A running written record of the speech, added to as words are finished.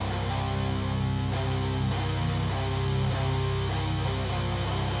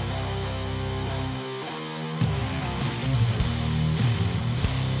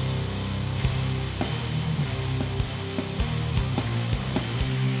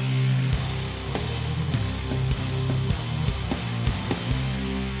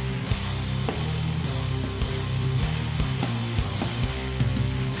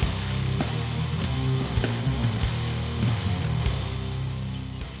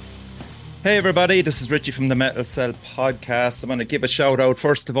Hey everybody, this is Richie from the Metal Cell podcast. I want to give a shout out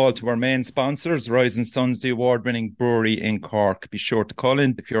first of all to our main sponsors, Rising Suns, the award-winning brewery in Cork. Be sure to call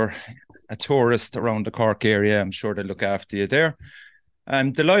in if you're a tourist around the Cork area. I'm sure they'll look after you there.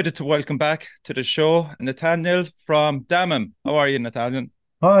 I'm delighted to welcome back to the show Nathanael from DAMIM. How are you, Nathanael?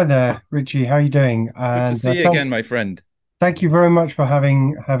 Hi there, Richie. How are you doing? Good to And see you again, my friend. thank you very much for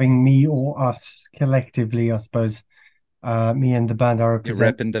having me or us collectively, I suppose, me and the band I You're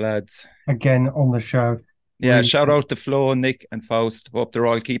represent repping the lads. again on the show. Yeah, Really, shout out to Flo, Nick, and Faust. Hope they're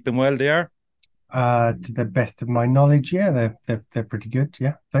all keeping well. They are. to the best of my knowledge, yeah, they're pretty good.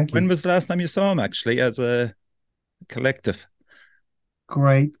 Yeah, thank When you. was the last time you saw them, actually, as a collective?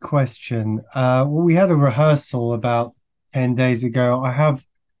 Great question. Well, we had a rehearsal about 10 days ago. I have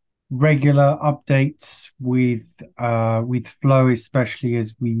regular updates with Flow, especially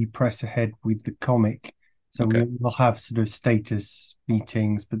as we press ahead with the comic. So Okay. we'll have sort of status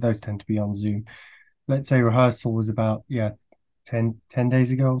meetings, but those tend to be on Zoom. Let's say rehearsal was about, yeah, ten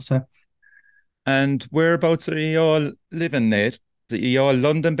days ago or so. And whereabouts are you all living, Nate? Are you all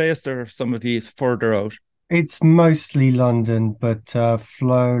London based or some of you further out? It's mostly London, but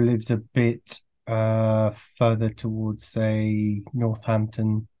Flo lives a bit further towards, say,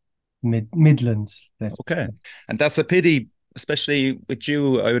 Northampton, Midlands. Okay. And that's a pity, especially with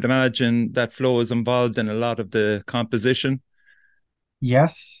you. I would imagine that Flo is involved in a lot of the composition.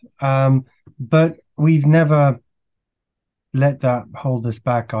 Yes, but we've never let that hold us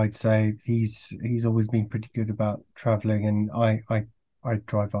back. I'd say he's always been pretty good about traveling, and I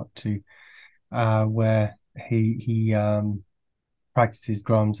drive up to where he practices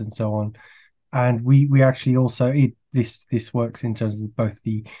drums and so on. And we actually also this works in terms of both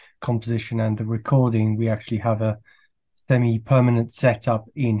the composition and the recording. We actually have a semi-permanent setup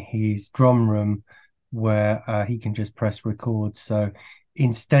in his drum room where he can just press record. So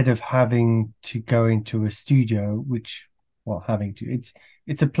instead of having to go into a studio, which well, having to,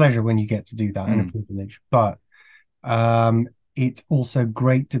 it's a pleasure when you get to do that and a Mm, privilege. But it's also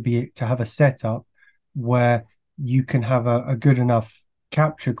great to have a setup where you can have a good enough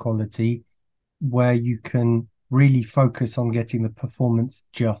capture quality where you can really focus on getting the performance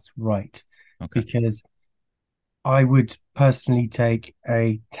just right. okay. Because I would personally take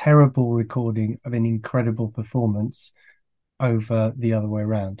a terrible recording of an incredible performance over the other way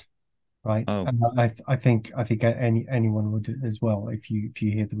around, right? Oh, And I think anyone would as well if you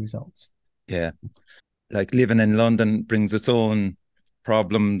hear the results. yeah. Like living in London brings its own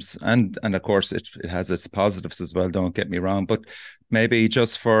problems and of course it has its positives as well, don't get me wrong. But maybe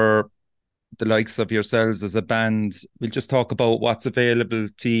just for the likes of yourselves as a band, we'll just talk about what's available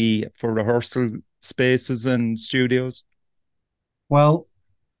to you for rehearsal spaces and studios. Well,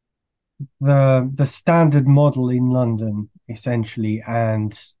 the standard model in London essentially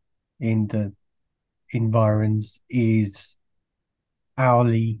and in the environs is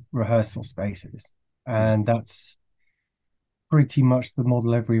hourly rehearsal spaces, Yeah. and that's pretty much the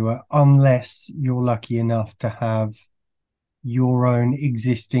model everywhere, unless you're lucky enough to have your own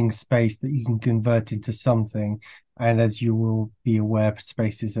existing space that you can convert into something. And as you will be aware,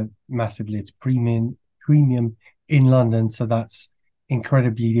 spaces are massively at premium in London, so that's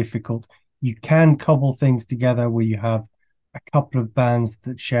incredibly difficult. You can cobble things together where you have a couple of bands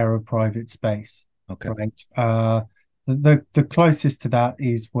that share a private space, Okay. right? The closest to that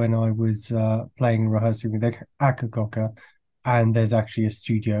is when I was playing and rehearsing with Akakoka, and there's actually a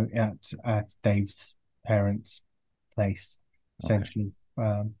studio at Dave's parents' place, Okay. essentially.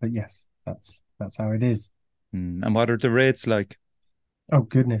 But yes, that's how it is. And what are the rates like? Oh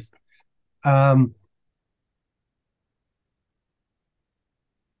goodness. Um,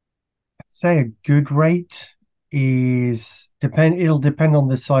 I'd say a good rate is depend. It'll depend on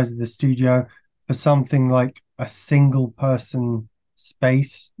the size of the studio. For something like a single person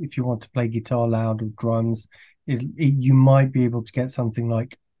space, if you want to play guitar loud or drums, you might be able to get something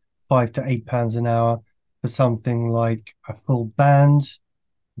like £5 to £8 an hour. For something like a full band,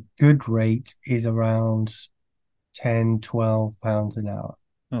 good rate is around 10, £12 an hour.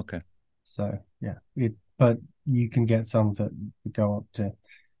 Okay. So yeah, but you can get some that go up to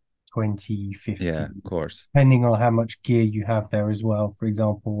 20, Yeah, 50, of course. depending on how much gear you have there as well. For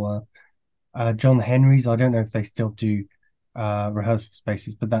example, John Henry's, I don't know if they still do rehearsal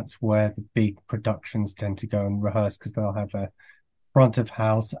spaces, but that's where the big productions tend to go and rehearse because they'll have a front of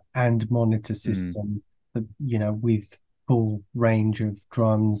house and monitor Mm. system that, with full range of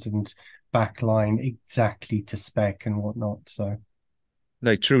drums and backline exactly to spec and whatnot. So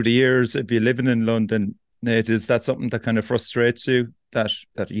Like through the years, if you're living in London, Nate, is that something that kind of frustrates you that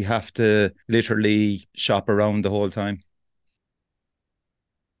you have to literally shop around the whole time?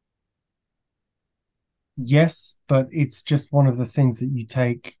 Yes, but it's just one of the things that you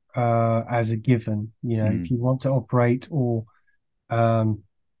take as a given. You know, if Mm, you want to operate or um,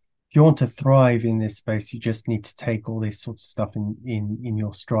 if you want to thrive in this space, you just need to take all this sort of stuff in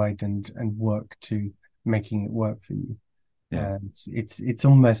your stride and work to making it work for you. yeah. And it's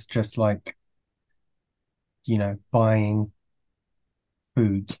almost just like, you know, buying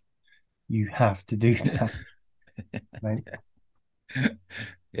food. You have to do that, right?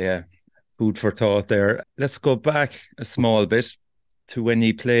 Yeah. Food for thought there. Let's go back a small bit to when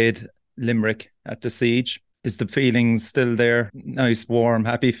you played Limerick at the Siege. Is the feeling still there? Nice, warm,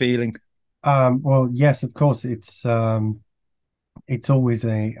 happy feeling? Well, yes, of course, it's always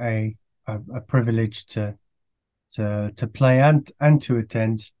a privilege to play and to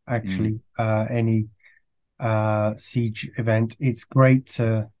attend Mm, actually any siege event. It's great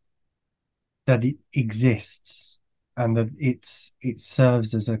that it exists and that it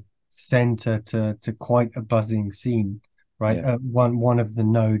serves as a center to quite a buzzing scene, right? yeah. One of the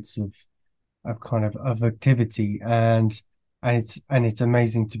nodes of kind of activity, and it's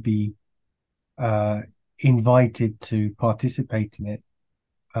amazing to be uh invited to participate in it.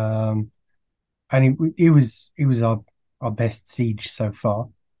 Um, and it was our best siege so far.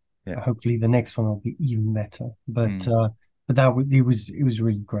 Yeah. Hopefully, the next one will be even better. Mm. But it was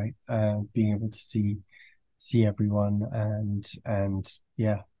really great being able to see everyone and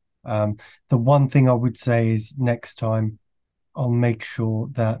yeah. The one thing I would say is next time I'll make sure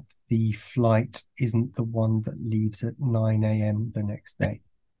that the flight isn't the one that leaves at 9 a.m. the next day.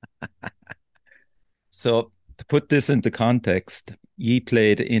 So to put this into context, ye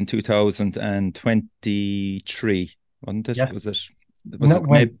played in 2023, wasn't it? Yes. Was No, it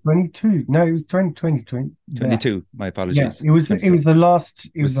maybe wait, 22. No, it was 2020. Yeah. 22? My Yeah. apologies. It 22 was the last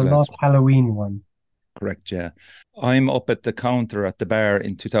was the last last one. Halloween one. Correct, yeah. I'm up at the counter at the bar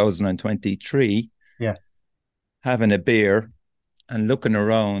in 2023 Yeah. having a beer and looking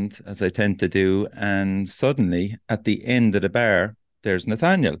around as I tend to do. And suddenly at the end of the bar, there's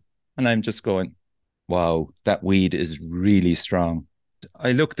Nathaniel. And I'm just going, wow, that weed is really strong.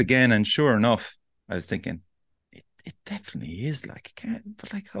 I looked again, and sure enough, I was thinking, it definitely is like,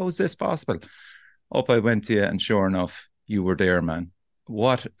 but like, how is this possible? Up I went to you, and sure enough, you were there, man.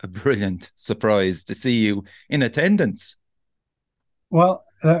 What a brilliant surprise to see you in attendance. Well,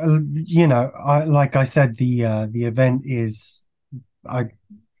 you know, like I said, the event is I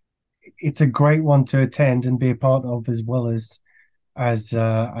it's a great one to attend and be a part of as well as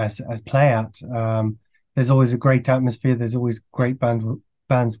play at. There's always a great atmosphere. There's always great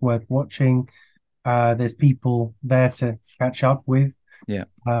bands worth watching. There's people there to catch up with. Yeah.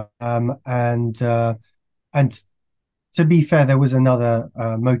 And to be fair, there was another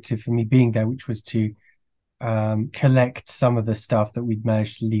motive for me being there, which was to collect some of the stuff that we'd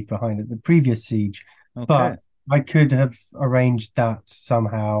managed to leave behind at the previous siege. Okay. But I could have arranged that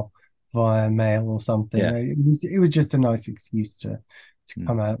somehow via mail or something. Yeah. It was just a nice excuse to Mm.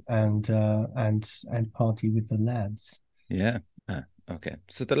 come out and party with the lads. Yeah. Okay.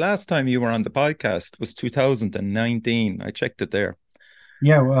 So the last time you were on the podcast was 2019. I checked it there.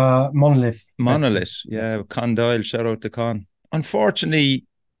 Yeah, Monolith Festival. Monolith. Yeah. Con Doyle. Shout out to Con. Unfortunately,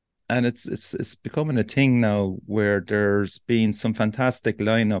 and it's becoming a thing now where there's been some fantastic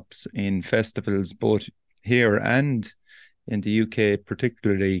lineups in festivals, both here and in the UK,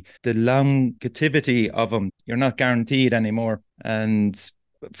 particularly. The longevity of them, you're not guaranteed anymore. And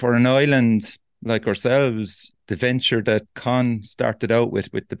for an island like ourselves, the venture that Con started out with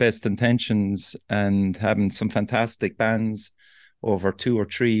the best intentions and having some fantastic bands over 2 or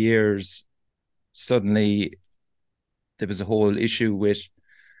 3 years, suddenly there was a whole issue with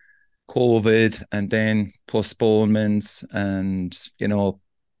COVID and then postponements, and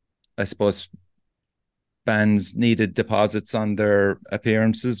I suppose bands needed deposits on their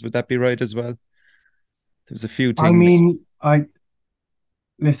appearances. Would that be right as well? There's a few I things. mean, I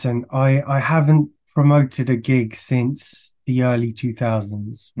listen, I haven't promoted a gig since the early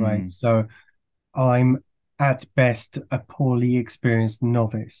 2000s, right? Mm, So I'm at best a poorly experienced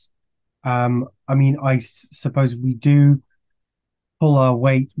novice. I mean, suppose we do pull our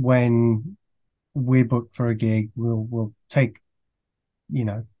weight when we're booked for a gig. We'll take, you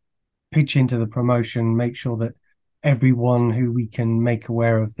know, pitch into the promotion, make sure that everyone who we can make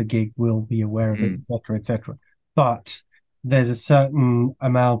aware of the gig will be aware of it, mm, etc., etc. But there's a certain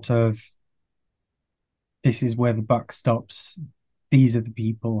amount of this is where the buck stops. These are the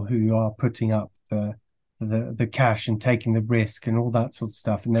people who are putting up the cash and taking the risk and all that sort of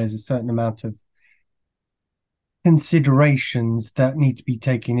stuff. And there's a certain amount of considerations that need to be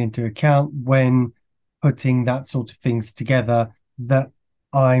taken into account when putting that sort of things together that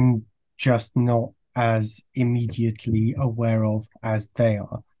I'm just not as immediately aware of as they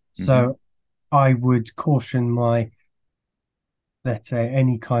are. Hmm. So I would caution my, let's say,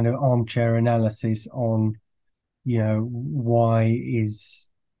 any kind of armchair analysis on, why is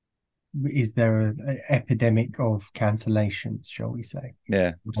there an epidemic of cancellations, shall we say?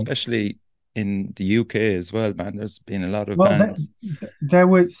 Yeah, Right. especially in the UK as well, man. There's been a lot of Well, bands. there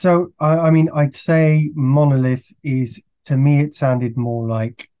was, so I mean, I'd say Monolith is, to me, it sounded more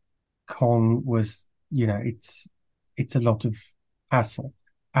like Con was, it's a lot of hassle,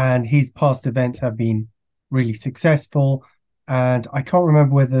 and his past events have been really successful. And I can't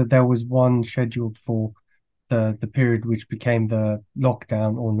remember whether there was one scheduled for the period which became the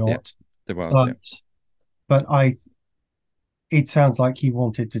lockdown or Yeah, not. there was. But Yeah, it sounds like he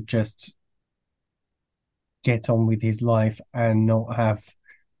wanted to just get on with his life and not have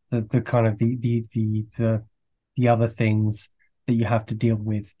the kind of the other things that you have to deal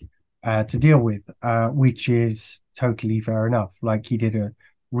with, which is totally fair enough. Like, he did a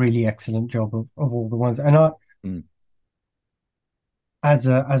really excellent job of all the ones. And mm. as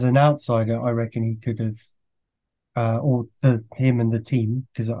an outsider, I reckon he could have, or the him and the team,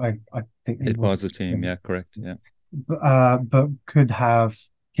 because I think it It was, was a team. Yeah, correct. Yeah, but could have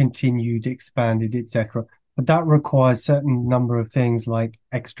continued, expanded, etc. But that requires certain number of things like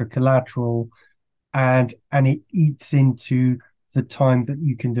extra collateral, and it eats into the time that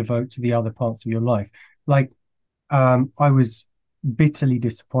you can devote to the other parts of your life. Like, I was bitterly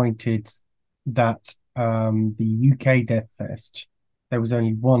disappointed that the UK Death Fest, there was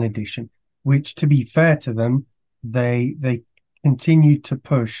only one edition, which, to be fair to them, they continued to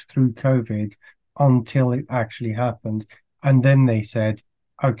push through COVID until it actually happened, and then they said,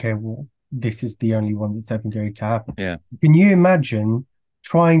 "Okay, well, this is the only one that's ever going to happen." yeah. Can you imagine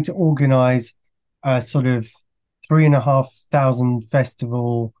trying to organize a sort of 3,500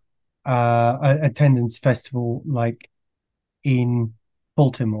 festival, attendance festival, like in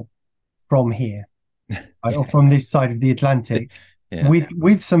Baltimore, from here, right, or from this side of the Atlantic, Yeah.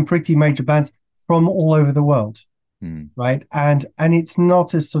 with some pretty major bands from all over the world, Mm. right? And it's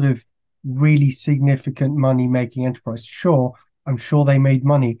not a sort of really significant money making enterprise. Sure, I'm sure they made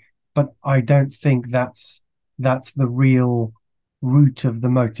money, but I don't think that's the real root of the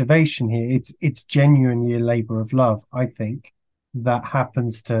motivation here. It's genuinely a labor of love, I think, that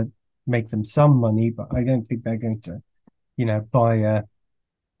happens to make them some money, but I don't think they're going to, buy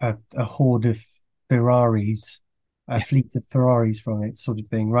a horde of Ferraris, a Yeah. fleet of Ferraris from it, sort of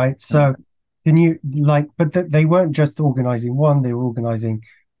thing, right? No. So can you, like, but they weren't just organizing one; they were organizing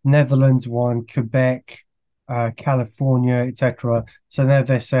Netherlands one, Quebec, California, etc. So now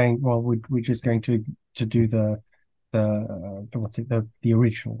they're saying, well, we're just going to do the what's it, the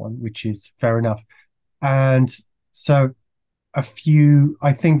original one, which is fair enough. And so I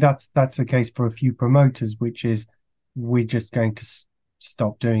think that's the case for a few promoters, which is, we're just going to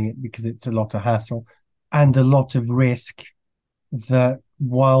stop doing it because it's a lot of hassle and a lot of risk, that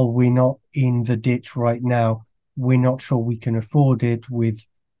while we're not in the ditch right now, we're not sure we can afford it with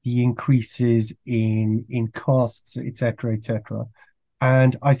the increases in costs, etc., etc.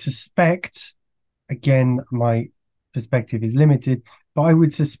 And I suspect, again, my perspective is limited, but I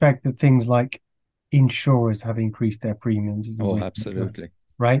would suspect that things like insurers have increased their premiums, is Oh, always absolutely.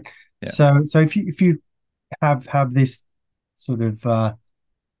 right. Yeah. So if you have this sort of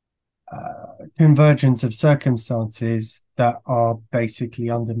convergence of circumstances that are basically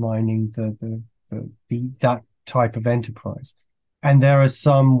undermining that type of enterprise, and there are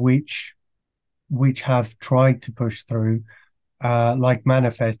some which have tried to push through, like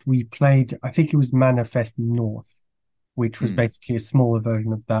Manifest. We played, I think it was Manifest North, which was Mm. basically a smaller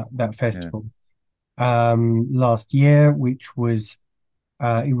version of that Yeah. festival, last year, which was,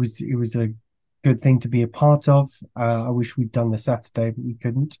 it was a good thing to be a part of. I wish we'd done the Saturday, but we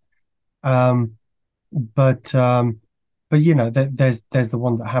couldn't. Um, but there's the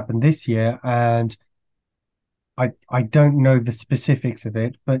one that happened this year, and I don't know the specifics of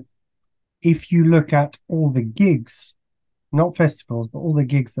it, but if you look at all the gigs, not festivals, but all the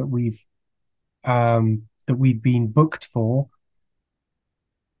gigs that we've been booked for,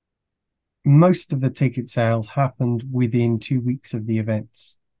 most of the ticket sales happened within 2 weeks of the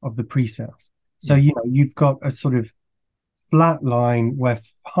events, of the pre-sales. So, Yeah. you've got a sort of flat line where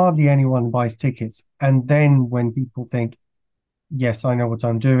hardly anyone buys tickets. And then when people think, yes, I know what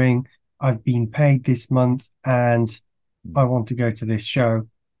I'm doing, I've been paid this month and I want to go to this show,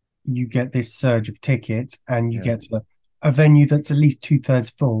 you get this surge of tickets, and you Yeah. get a venue that's at least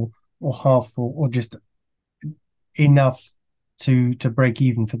two-thirds full or half full, or just enough to break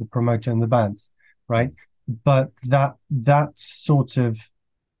even for the promoter and the bands, right? But that sort of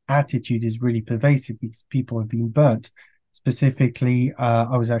attitude is really pervasive because people have been burnt. Specifically,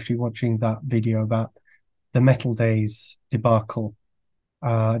 I was actually watching that video about the Metal Days debacle.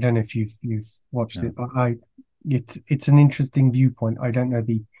 I don't know if you've watched it, but it's an interesting viewpoint. I don't know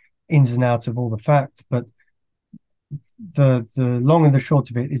the ins and outs of all the facts, but the long and the short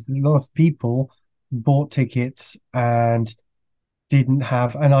of it is that a lot of people bought tickets and didn't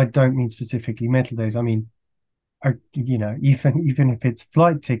have, and I don't mean specifically Metal Days. I mean, even if it's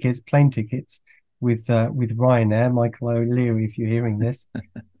flight tickets, plane tickets with Ryanair, Michael O'Leary, if you're hearing this.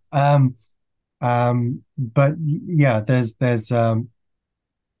 But yeah, there's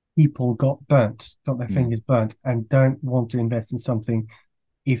people got their fingers burnt, and don't want to invest in something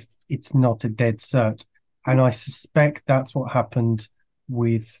if it's not a dead cert. And I suspect that's what happened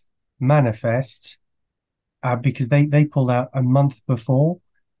with Manifest, because they pulled out a month before,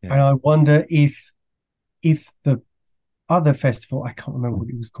 and I wonder if the other festival, I can't remember what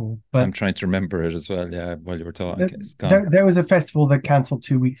it was called, but I'm trying to remember it as well. Yeah, while you were talking, it's gone. There was a festival that cancelled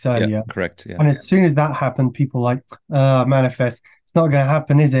 2 weeks earlier. Yeah, correct. Yeah, and as soon as that happened, people were like, Manifest, it's not going to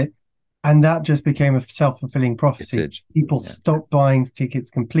happen, is it? And that just became a self-fulfilling prophecy. People stopped buying tickets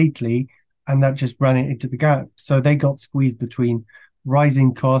completely, and that just ran it into the gap. So they got squeezed between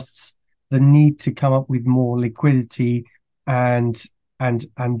rising costs, the need to come up with more liquidity, and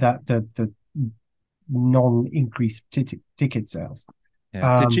that the non-increased ticket sales.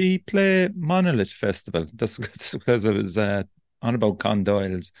 Yeah. Did you play Monolith Festival? That's because I was on about Con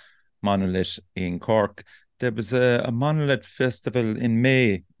Doyle's Monolith in Cork. There was a Monolith Festival in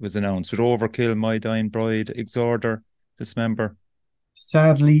May was announced with Overkill, My Dying Bride, Exorder, Dismember.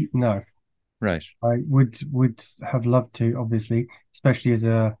 Sadly, no. Right. I would have loved to, obviously, especially as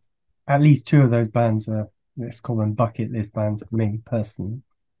at least two of those bands are, let's call them bucket list bands for me personally.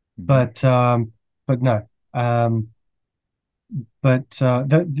 Mm-hmm. But no.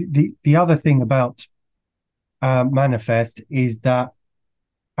 The other thing about Manifest is that,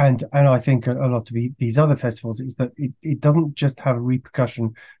 and I think a lot of these other festivals, is that it doesn't just have a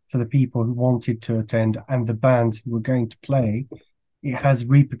repercussion for the people who wanted to attend and the bands who were going to play. It has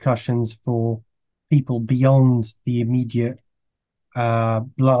repercussions for people beyond the immediate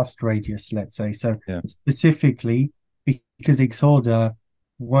blast radius, let's say. So specifically, because Exorder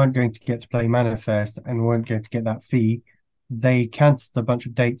weren't going to get to play Manifest and weren't going to get that fee, they cancelled a bunch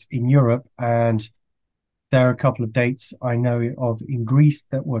of dates in Europe, and there are a couple of dates I know of in Greece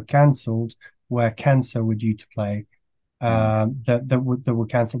that were cancelled, where Cancer were due to play, that were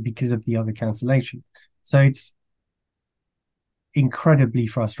cancelled because of the other cancellation. So it's incredibly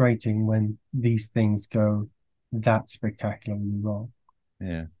frustrating when these things go that spectacularly wrong.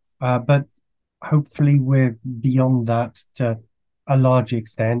 Yeah. But hopefully we're beyond that to a large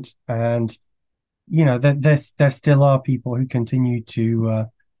extent, and there still are people who continue to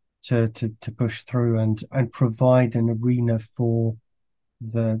push through and provide an arena for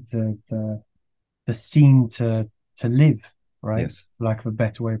the scene to live, right? Yes. For lack of a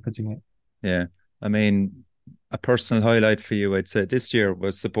better way of putting it. Yeah. I mean, a personal highlight for you, I'd say, this year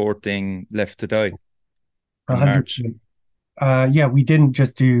was supporting Left to Die in March. Yeah, we didn't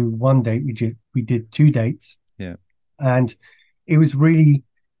just do one date, we did 2 dates. Yeah. And it was really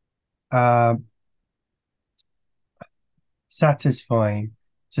satisfying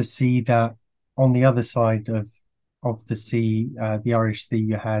to see that on the other side of the sea, the Irish Sea,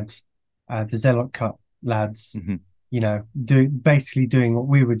 you had the Zealot Cup lads, basically doing what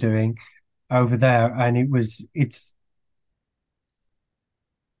we were doing over there, and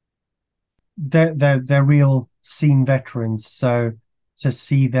they're real scene veterans. So to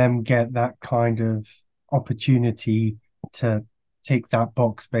see them get that kind of opportunity to tick that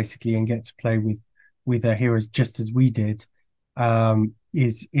box basically and get to play with their heroes just as we did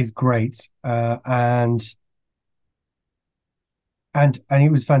is great, and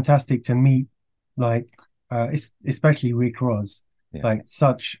it was fantastic to meet, like especially Rick Ross, like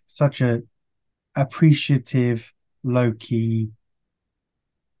such a appreciative, low-key,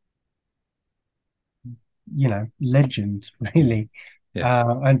 legend, really.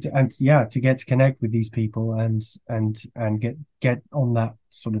 And to get to connect with these people and get on that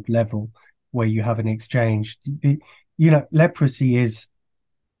sort of level where you have an exchange. Leprosy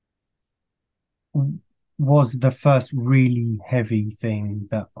was the first really heavy thing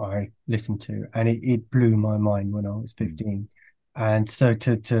that I listened to, and it blew my mind when I was 15. And so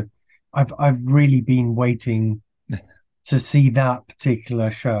I've really been waiting to see that particular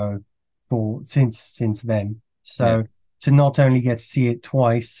show since then. So to not only get to see it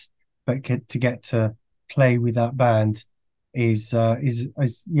twice, but get to play with that band is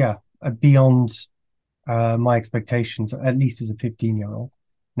beyond my expectations, at least as a 15-year-old.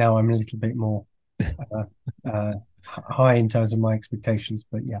 now I'm a little bit more uh, high in terms of my expectations.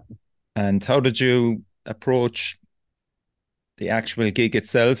 But yeah. And how did you approach the actual gig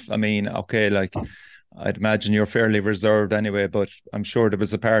itself? I mean, okay, like I'd imagine you're fairly reserved anyway, but I'm sure there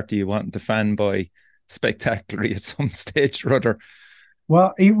was a party you wanted to fanboy spectacularly at some stage or other.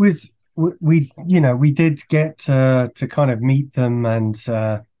 Well, it was we did get to kind of meet them and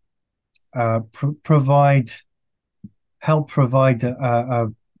provide help provide a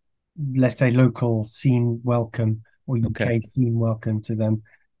let's say local scene welcome or Okay. UK scene welcome to them.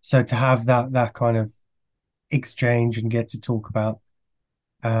 So to have that kind of exchange and get to talk about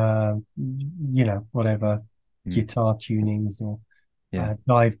whatever Mm, guitar tunings or yeah.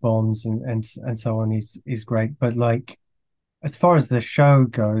 dive bombs and so on is great. But like as far as the show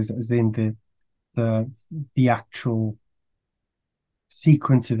goes, as in the the actual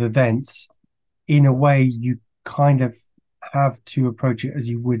sequence of events, in a way, you kind of have to approach it as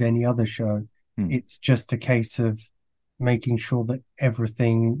you would any other show. Mm, It's just a case of making sure that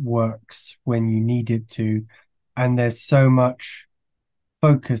everything works when you need it to. And there's so much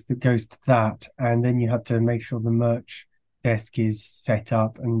focus that goes to that. And then you have to make sure the merch desk is set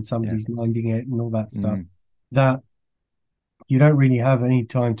up and yeah. somebody's minding it and all that stuff. Mm, That you don't really have any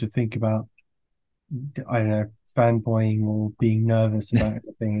time to think about, I don't know, fanboying or being nervous about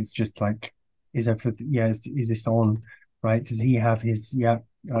anything. It's just like, is everything, yeah, is this on? Right? Does he have his, yeah,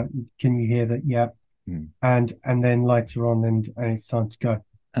 can you hear that? Yeah. mm. And then lights are on and it's time to go.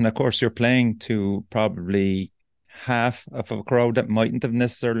 And of course, you're playing to probably half of a crowd that mightn't have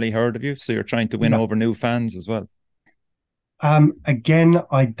necessarily heard of you. So you're trying to win Yeah. over new fans as well. Again,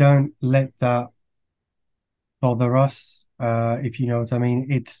 I don't let that bother us, if you know what I mean.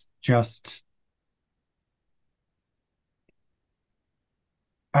 It's just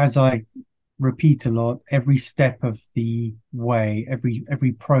as I repeat a lot, every step of the way, every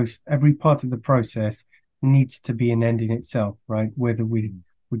part of the process needs to be an end in itself, right? Whether Mm,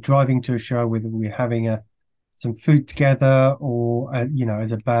 we're driving to a show, whether we're having some food together, or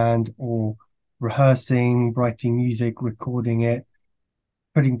as a band, or rehearsing, writing music, recording it,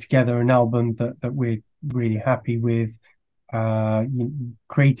 putting together an album that we're really happy with,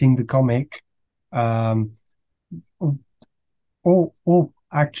 creating the comic, um, or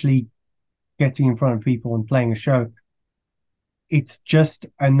actually getting in front of people and playing a show. It's just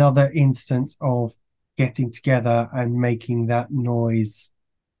another instance of getting together and making that noise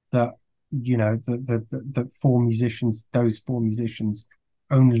that those four musicians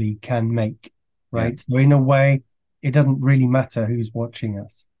only can make, yeah. right? So in a way, it doesn't really matter who's watching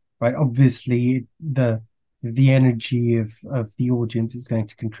us, right? Obviously, the energy of the audience is going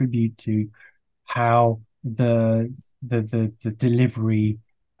to contribute to how the delivery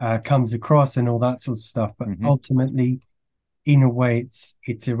comes across and all that sort of stuff. But Hmm. ultimately, in a way,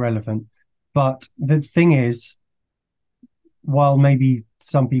 it's irrelevant. But the thing is, while maybe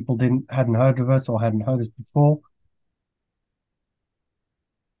some people hadn't heard of us or hadn't heard us before,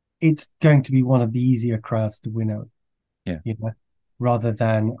 it's going to be one of the easier crowds to win out, Yeah. you know, rather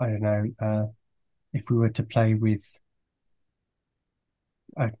than I don't know if we were to play with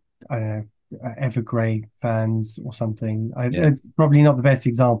uh, I don't know Evergrey fans or something. Yeah. It's probably not the best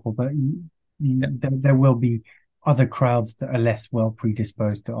example, but Yeah. there will be other crowds that are less well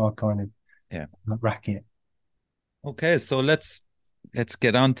predisposed to our kind of Yeah. racket. Okay, so let's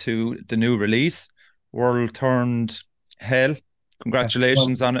get on to the new release, World Turned Hell. That's the one.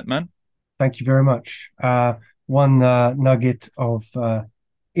 Congratulations on it, man. Thank you very much. One nugget of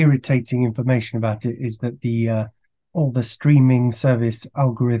irritating information about it is that the all the streaming service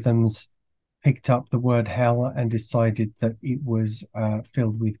algorithms picked up the word hell and decided that it was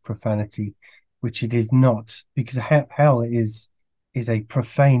filled with profanity, which it is not, because hell is a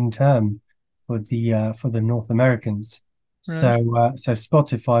profane term for the North Americans. Right. So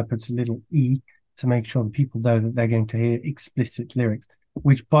Spotify puts a little e to make sure that people know that they're going to hear explicit lyrics,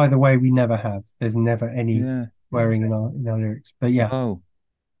 which, by the way, we never have. There's never any Yeah. Yeah. swearing in our lyrics. But yeah, Wow.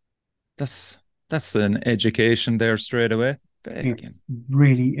 That's that's an education there straight away. Bacon. it's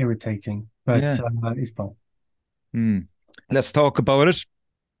really irritating, but Yeah. it's fine. Hmm. Let's talk about it.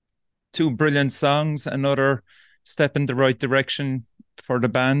 Two brilliant songs, another step in the right direction for the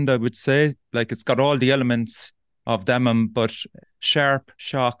band, I would say. Like it's got all the elements of DAMIM, but sharp,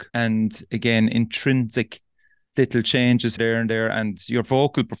 shock, and again, intrinsic little changes there and there. And your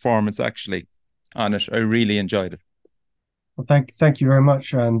vocal performance actually on it, I really enjoyed it. Well, thank you very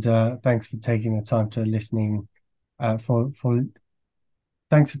much, and thanks for taking the time to listening. For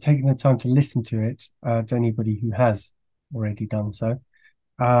thanks for taking the time to listen to it. To anybody who has already done so,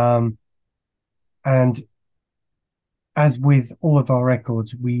 and as with all of our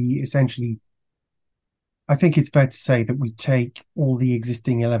records, we essentially, I think it's fair to say that we take all the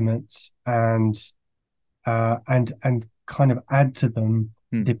existing elements and kind of add to them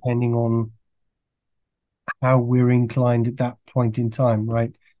Hmm. depending on how we're inclined at that point in time,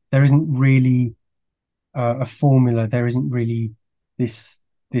 right? There isn't really a formula. There isn't really this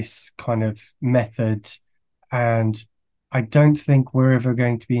kind of method, and I don't think we're ever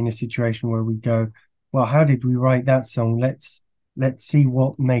going to be in a situation where we go, well, how did we write that song? Let's see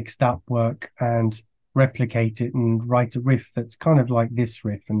what makes that work and replicate it and write a riff that's kind of like this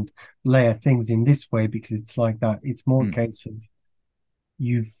riff and layer things in this way because it's like that. It's more a Hmm. case of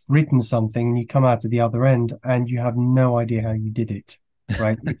you've written something and you come out at the other end and you have no idea how you did it,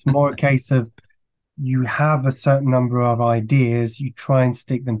 right? It's more a case of you have a certain number of ideas, you try and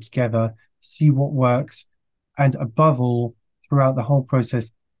stick them together, see what works, and above all, throughout the whole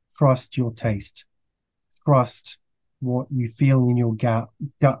process, trust your taste. Trust what you feel in your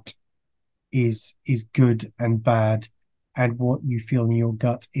gut is good and bad, and what you feel in your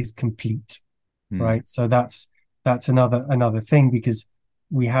gut is complete, Hmm. right? So that's another thing because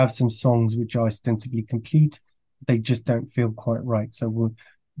we have some songs which are ostensibly complete, they just don't feel quite right. So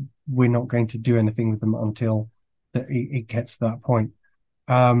we're not going to do anything with them until it gets to that point.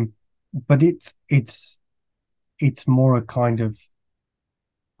 Um, but it's more a kind of,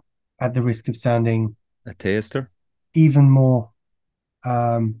 at the risk of sounding A taster. even more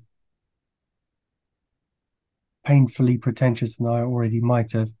um, painfully pretentious than I already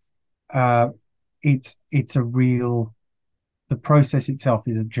might have. Uh, it's a real, the process itself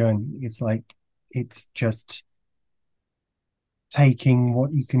is a journey. It's like it's just taking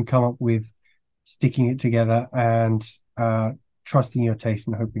what you can come up with, sticking it together, and trusting your taste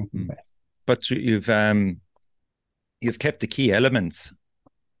and hoping for the Hmm. best. But you've kept the key elements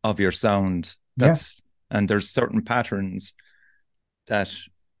of your sound. Yeah. And there's certain patterns that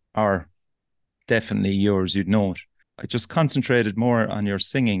are definitely yours, you'd note. I just concentrated more on your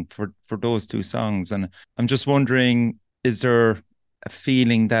singing for those two songs. And I'm just wondering, is there a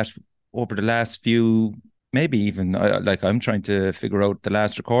feeling that over the last few, maybe even like I'm trying to figure out, the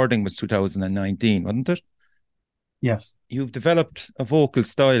last recording was 2019, wasn't it? Yes. You've developed a vocal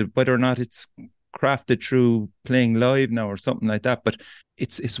style, whether or not it's crafted through playing live now or something like that, but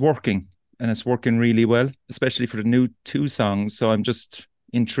it's working, and it's working really well, especially for the new two songs. So I'm just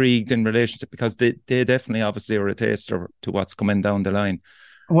intrigued in relation to, because they definitely obviously are a taster to what's coming down the line.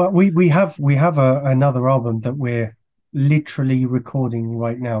 Well, we have another album that we're literally recording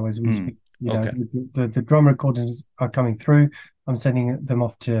right now as we Mm, speak. You know, okay. the drum recordings are coming through. I'm sending them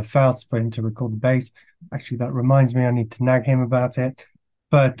off to Faust for him to record the bass. Actually, that reminds me, I need to nag him about it.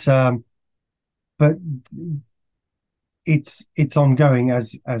 But but it's ongoing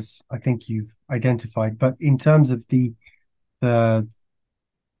as I think you've identified. But in terms of the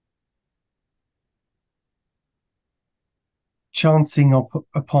chancing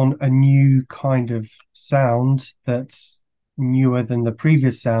upon a new kind of sound that's newer than the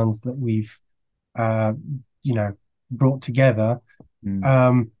previous sounds that we've uh, you know brought together, Mm,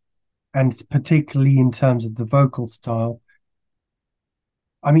 um, and particularly in terms of the vocal style.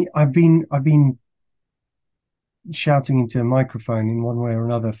 I mean, I've been shouting into a microphone in one way or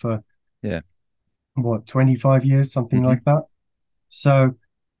another for yeah. what, 25 years, something Hmm. like that. So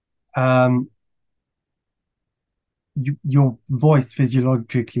um, your voice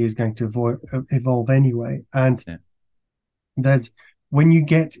physiologically is going to evolve anyway, and Yeah. there's, when you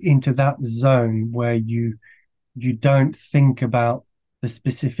get into that zone where you don't think about the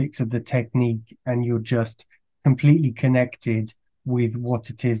specifics of the technique and you're just completely connected with what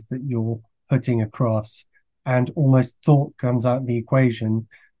it is that you're putting across, and almost thought comes out of the equation,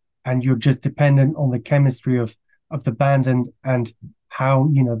 and you're just dependent on the chemistry of the band and how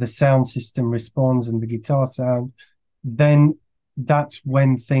the sound system responds and the guitar sound, then that's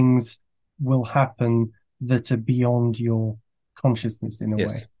when things will happen that are beyond your consciousness in a way.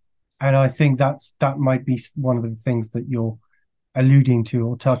 Yes. And I think that might be one of the things that you're alluding to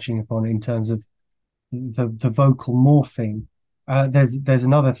or touching upon in terms of the vocal morphing. There's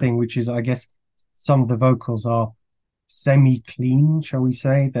another thing which is, I guess, some of the vocals are semi-clean, shall we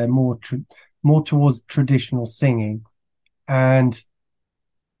say? They're more towards traditional singing, and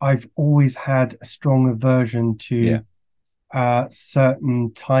I've always had a strong aversion Yeah. to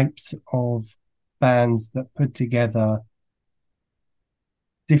certain types of bands that put together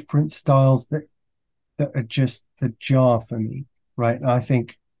different styles that are just the jar for me, right? And I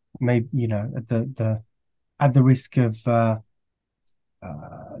think maybe at the risk of uh,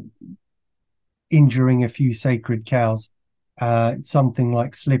 injuring a few sacred cows, something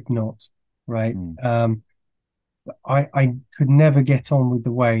like Slipknot, right? Mm, I could never get on with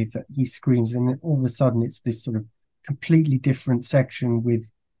the way that he screams, and then all of a sudden it's this sort of completely different section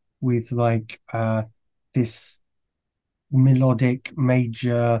with like this melodic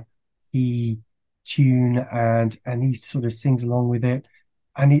major key tune, and he sort of sings along with it,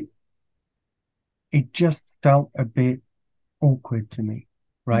 and it just felt a bit awkward to me,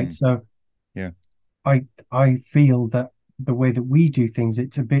 right? Mm. So Yeah. I feel that the way that we do things,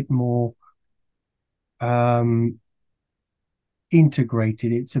 it's a bit more um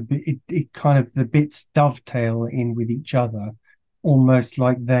integrated. It's a bit it kind of the bits dovetail in with each other, almost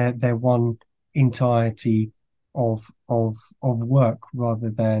like they're one entirety of work rather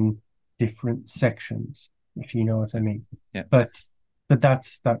than different sections, if you know what I mean. Yeah. But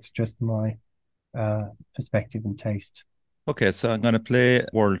that's just my perspective and taste. Okay, so I'm going to play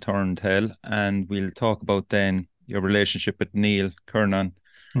World Turn Tell, and we'll talk about then your relationship with Neil Kernan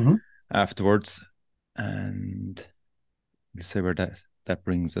Mm-hmm. afterwards, and we'll see where that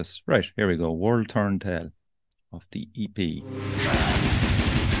brings us. Right, here we go. World Turn Tell of the EP.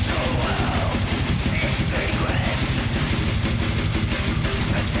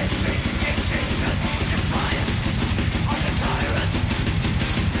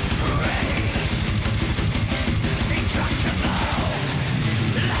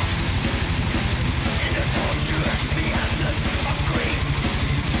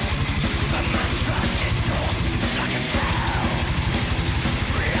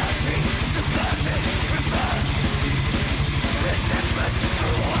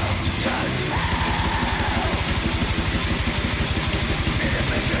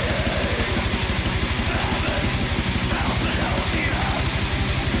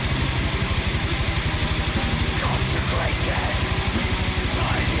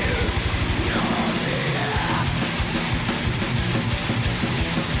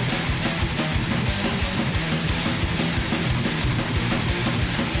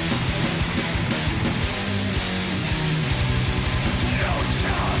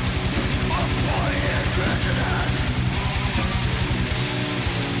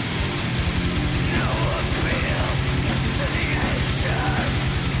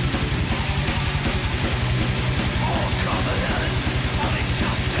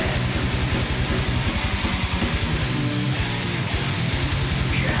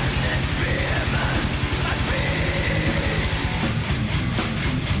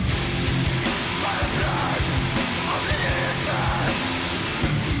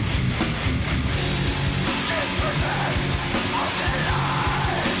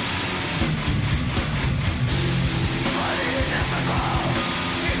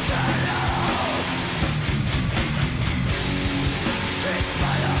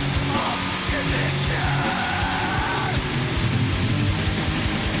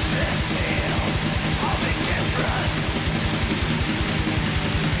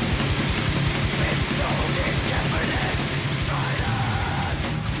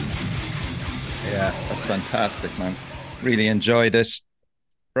 Yeah, that's fantastic, man. Really enjoyed it.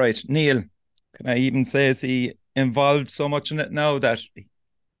 Right, Neil, can I even say, is he involved so much in it now that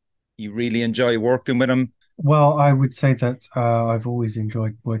you really enjoy working with him? Well, I would say that I've always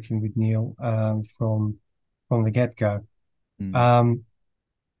enjoyed working with Neil from the get-go. Mm. Um,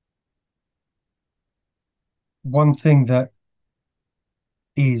 One thing that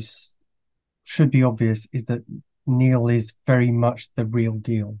is should be obvious is that Neil is very much the real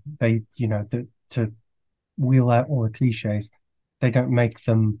deal. They, to wheel out all the cliches, they don't make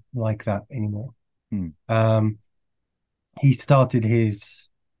them like that anymore. Mm. He started his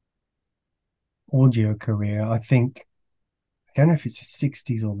audio career, I think, I don't know if it's the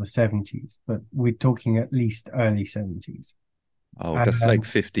 60s or the 70s, but we're talking at least early 70s. Oh, that's like And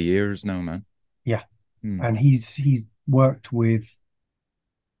 50 years now, man. yeah, Mm. and he's worked with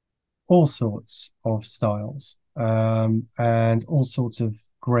all sorts of styles, and all sorts of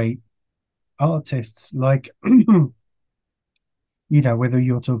great artists, like whether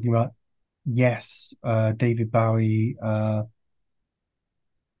you're talking about Yes, David Bowie,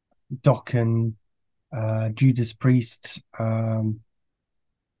 Dokken, Judas Priest,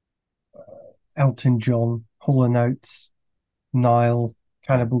 Elton John, Hall and Oates, Nile, Yeah.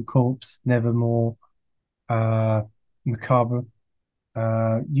 Cannibal Corpse, Nevermore, Macabre.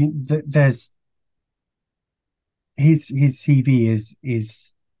 There's his CV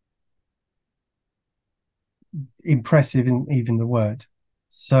is impressive in even the word.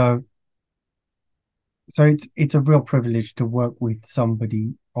 So it's a real privilege to work with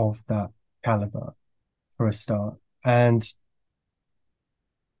somebody of that caliber for a start, and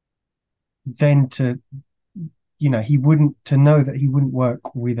then he wouldn't to know that he wouldn't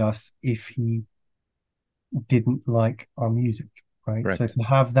work with us if he didn't like our music, right? So Correct. to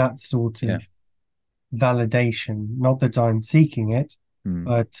have that sort Yeah. of validation, not that I'm seeking it, Mm.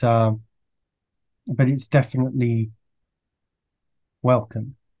 but it's definitely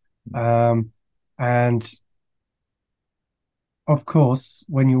welcome. Um, and of course,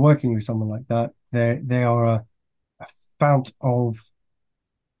 when you're working with someone like that, they are a fount of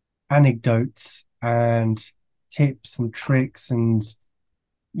anecdotes and tips and tricks, and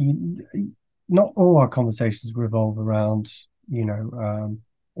you, not all our conversations revolve around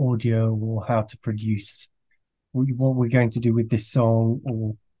audio or how to produce what we're going to do with this song,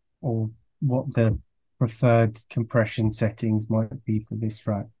 or what the preferred compression settings might be for this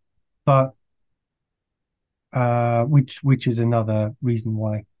track. But which is another reason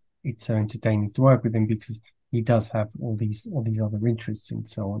why it's so entertaining to work with him, because he does have all these other interests and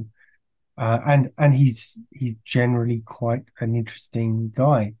so on. And he's generally quite an interesting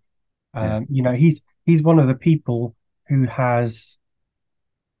guy. Yeah. He's one of the people who has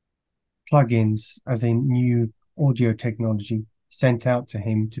plugins, as in new audio technology, sent out to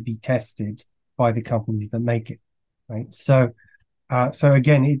him to be tested by the companies that make it. Right. So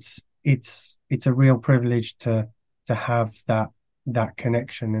again, it's a real privilege to have that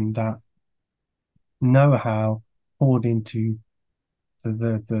connection and that know-how poured into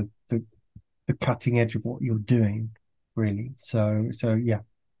the cutting edge of what you're doing, really. So yeah,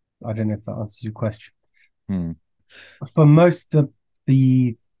 I don't know if that answers your question. Mm. For most of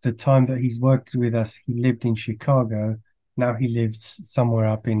the time that he's worked with us, he lived in Chicago. Now he lives somewhere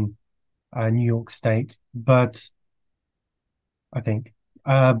up in New York State, but I think,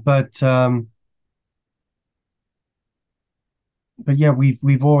 but yeah,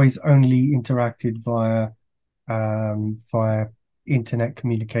 we've always only interacted via internet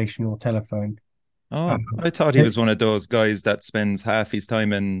communication or telephone. Oh, Um, I thought he was one of those guys that spends half his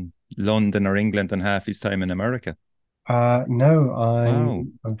time in London or England and half his time in America. no, Wow.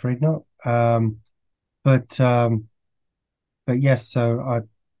 I'm afraid not. But but yes, so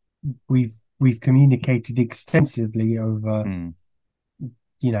we've communicated extensively over Mm.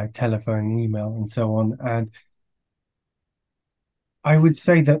 telephone and email and so on. And I would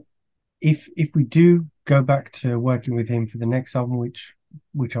say that if we do go back to working with him for the next album,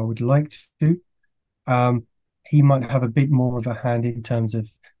 which I would like to do, he might have a bit more of a hand in terms of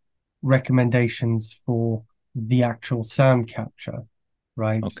recommendations for the actual sound capture,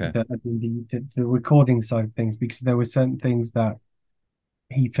 right? Okay. The recording side of things, because there were certain things that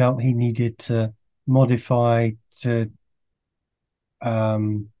he felt he needed to modify to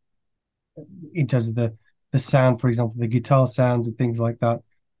um in terms of the sound, for example, the guitar sound and things like that.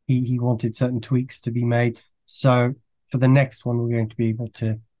 He wanted certain tweaks to be made. So for the next one, we're going to be able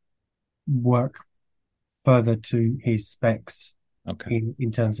to work further to his specs Okay.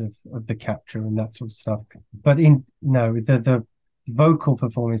 in terms of the capture and that sort of stuff. But in no, the vocal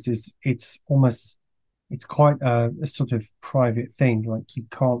performance is it's quite a sort of private thing. Like you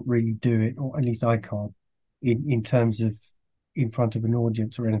can't really do it, or at least I can't, in terms of in front of an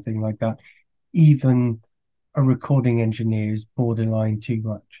audience or anything like that. Even a recording engineer is borderline too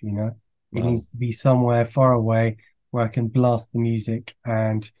much, you know. It Wow. needs to be somewhere far away where I can blast the music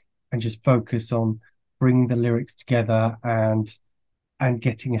and just focus on bringing the lyrics together and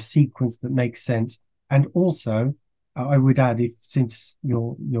getting a sequence that makes sense. And also, I would add, if since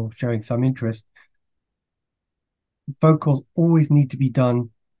you're showing some interest, vocals always need to be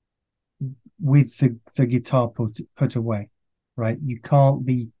done with the guitar put away, right? You can't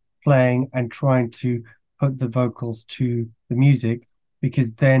be playing and trying to put the vocals to the music,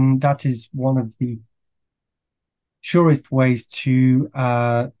 because then that is one of the surest ways to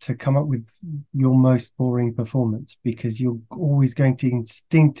come up with your most boring performance, because you're always going to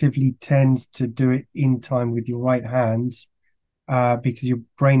instinctively tend to do it in time with your right hand, because your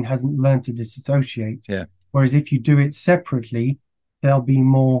brain hasn't learned to disassociate. Yeah. Whereas if you do it separately, there'll be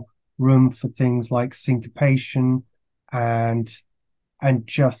more room for things like syncopation and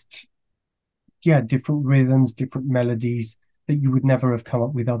just different rhythms, different melodies that you would never have come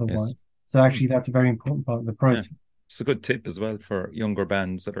up with Yes. otherwise. So Mm. actually, that's a very important part of the Yeah. process. It's a good tip as well for younger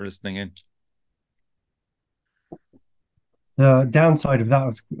bands that are listening in. The downside of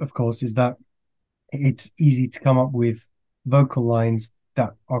that, of course, is that it's easy to come up with vocal lines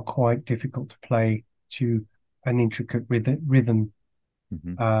that are quite difficult to play to an intricate rhythm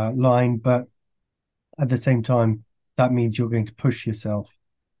Hmm. line, but at the same time, that means you're going to push yourself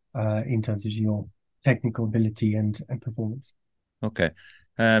in terms of your technical ability and performance. Okay.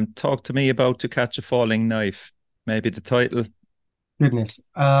 Talk to me about To Catch a Falling Knife. Maybe the title. Goodness,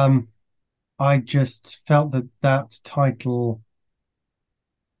 I just felt that title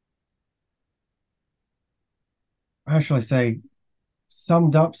how shall I say,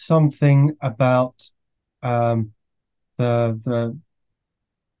 summed up something about um, the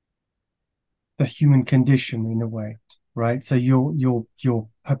the human condition in a way, right? So you're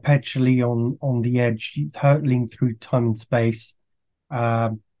perpetually on the edge, hurtling through time and space,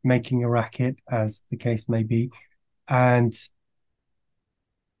 making a racket, as the case may be, and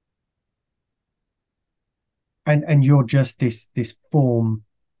and you're just this form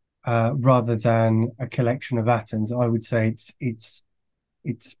rather than a collection of atoms. I would say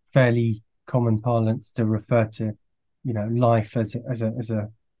it's fairly common parlance to refer to, life as a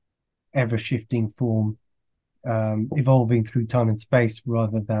ever shifting form, evolving through time and space,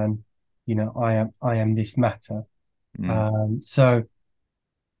 rather than, I am this matter. So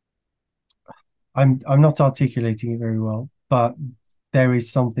I'm not articulating it very well, but there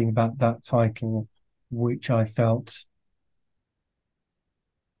is something about that title which I felt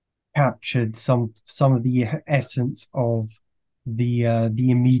captured some of the essence of the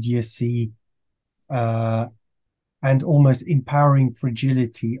immediacy, and almost empowering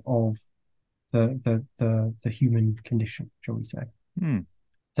fragility of the human condition, shall we say? Does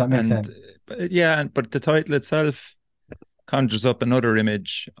that make sense? But the title itself conjures up another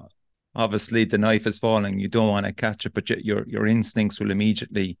image. Obviously, the knife is falling. You don't want to catch it, but your instincts will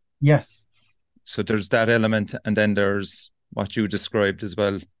immediately. Yes. So there's that element, and then there's what you described as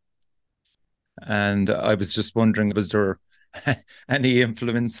well. And I was just wondering, was there any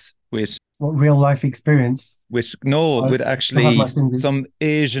influence with what real life experience? With actually some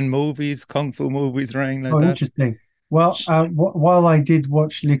Asian movies, kung fu movies, or anything like that. Interesting. Well, while I did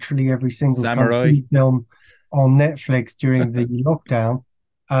watch literally every single kung fu film on Netflix during the lockdown,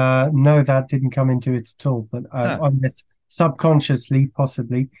 no, that didn't come into it at all. But I guess subconsciously,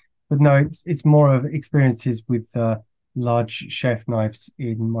 possibly. But no, it's more of experiences with large chef knives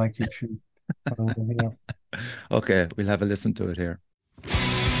in my kitchen. Anything else. Okay, we'll have a listen to it here.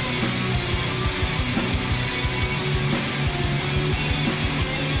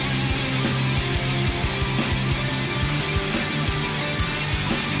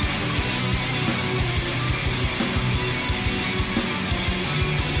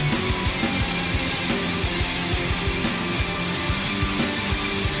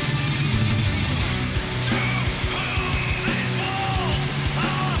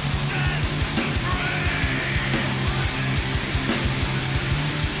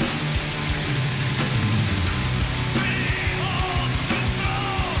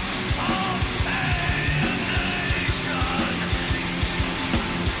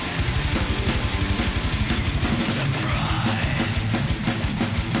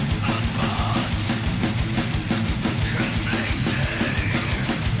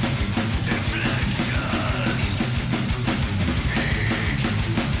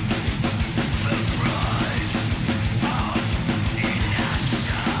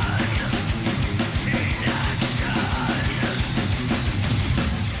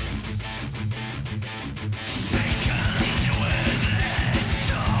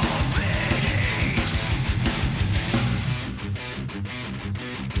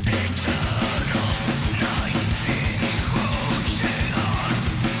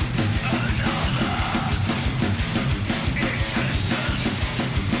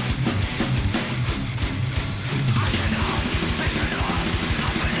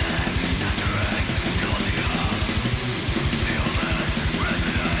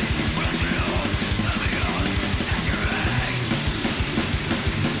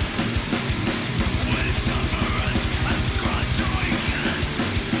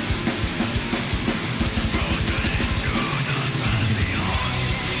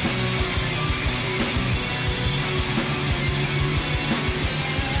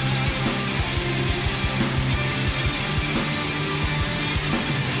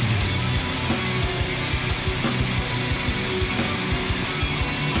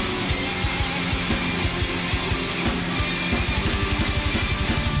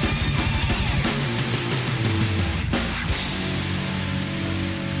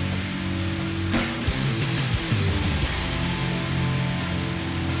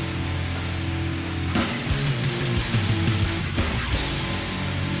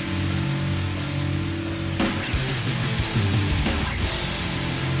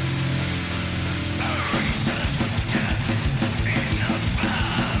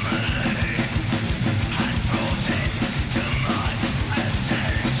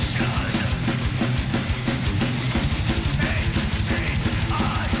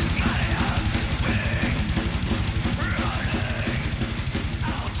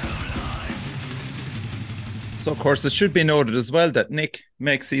 So, of course, it should be noted as well that Nick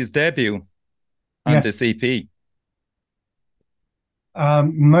makes his debut on this EP.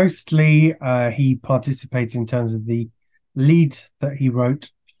 Mostly, he participates in terms of the lead that he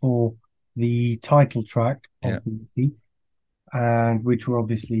wrote for the title track Yeah. of the EP, and which we're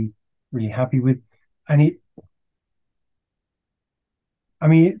obviously really happy with. And I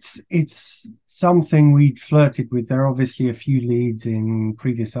mean, it's something we'd flirted with. There are obviously a few leads in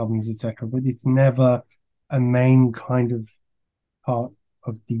previous albums, etc., but it's never a main kind of part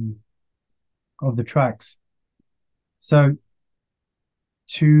of the tracks. So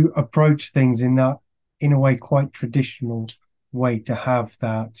to approach things in a way quite traditional way, to have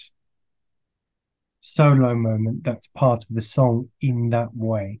that solo moment that's part of the song in that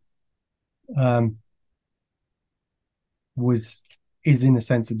way, um, was is in a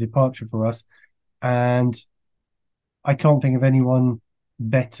sense a departure for us, and I can't think of anyone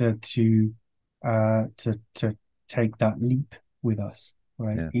better to take that leap with us.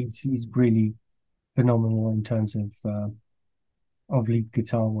 Right, Yeah. he's really phenomenal in terms of lead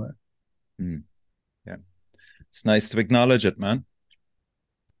guitar work. Mm. Yeah. It's nice to acknowledge it, man.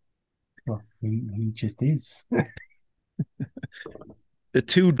 Well, he just is. The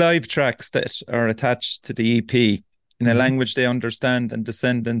two live tracks that are attached to the EP in a Mhm. language they understand and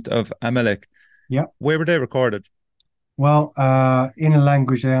descendant of Amalek, Yeah. where were they recorded? Well, in a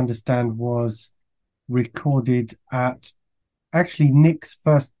language I understand was recorded at actually Nick's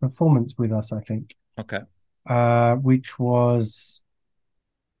first performance with us, I think, Okay. which was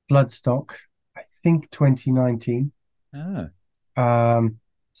Bloodstock, I think 2019. Ah. Um,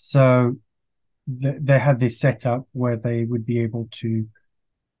 so they had this setup where they would be able to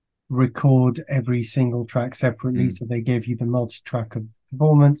record every single track separately. Mm. So they gave you the multi-track of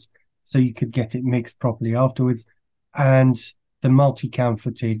performance so you could get it mixed properly afterwards. And the multi-cam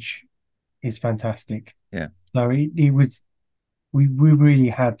footage is fantastic. Yeah. So it was we really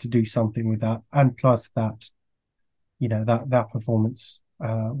had to do something with that. And plus that, that performance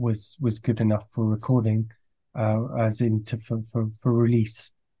was good enough for recording, as in for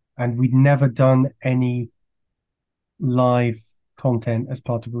release. And we'd never done any live content as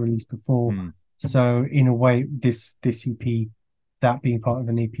part of a release before. Mm. So in a way, this EP, that being part of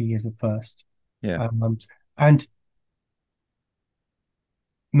an EP, is a first. Yeah. And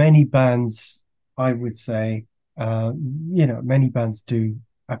many bands, I would say, many bands do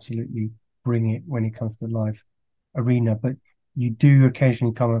absolutely bring it when it comes to the live arena, but you do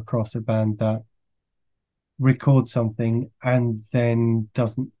occasionally come across a band that records something and then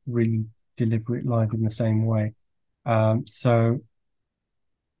doesn't really deliver it live in the same way. So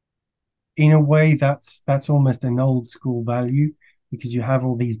in a way, that's almost an old school value, because you have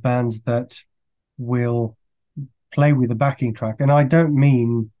all these bands that will play with a backing track, and I don't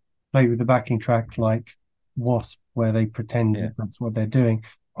mean play with the backing track like Wasp, where they pretend Yeah. that that's what they're doing.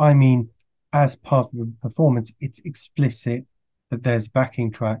 I mean, as part of the performance, it's explicit that there's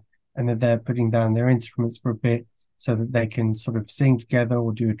backing track and that they're putting down their instruments for a bit so that they can sort of sing together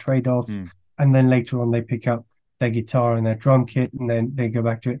or do a trade-off, Mm. and then later on they pick up their guitar and their drum kit and then they go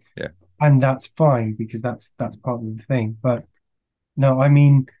back to it. Yeah. And that's fine, because that's part of the thing. But no, I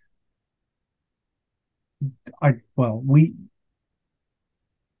mean, we,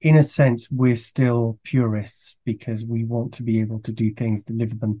 in a sense, we're still purists because we want to be able to do things,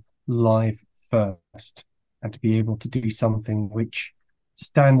 deliver them live first, and to be able to do something which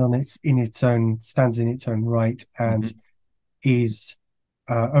stands in its own right, and Mhm. is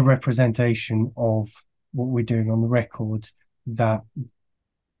a representation of what we're doing on the record, that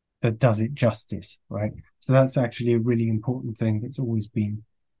does it justice, right? So that's actually a really important thing that's always been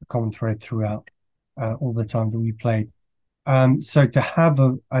a common thread throughout all the time that we played. So to have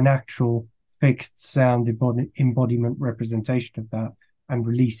an actual fixed sound embodiment representation of that and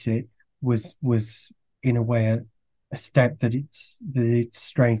release it was in a way a step that it's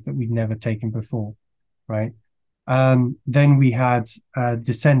strength that we'd never taken before, right? Then we had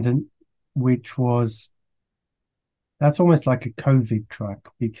Descendant, which was that's almost like a COVID track,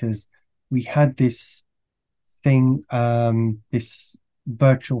 because we had this thing, this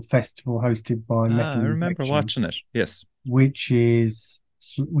virtual festival hosted by Ah, Metal I remember Injection, watching it. Yes. which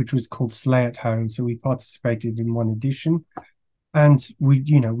was called Slay at Home. So we participated in one edition, and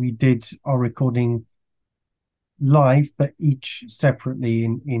we did our recording live, but each separately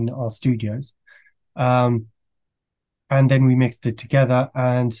in our studios. Um, and then we mixed it together,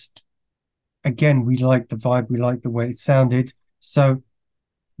 and again, we liked the vibe, we liked the way it sounded. So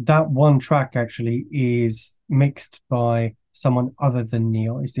that one track actually is mixed by someone other than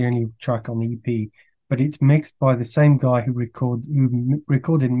Neil. It's the only track on the EP, but it's mixed by the same guy who recorded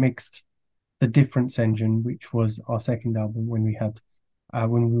and mixed the Difference Engine, which was our second album when we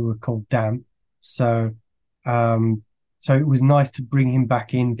were called DAMIM. So so it was nice to bring him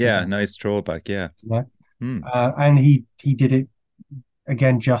back in for Yeah, that, nice throwback. Yeah. you know? Hmm. And he did it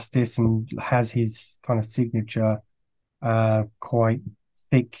again justice, and has his kind of signature quite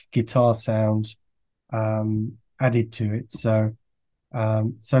thick guitar sound added to it. So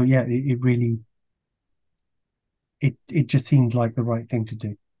yeah, it really it just seemed like the right thing to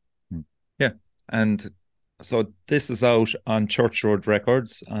do. Hmm. Yeah. And so this is out on Church Road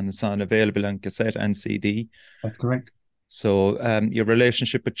Records and it's on available on cassette and CD. That's correct. So your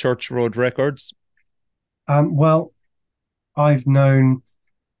relationship with Church Road Records? Well, I've known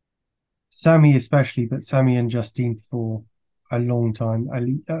Sammy especially, but Sammy and Justine for a long time,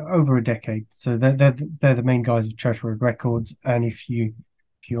 over a decade. So they're the main guys of Church Road Records, and if you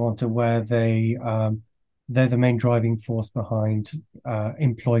aren't aware, they're the main driving force behind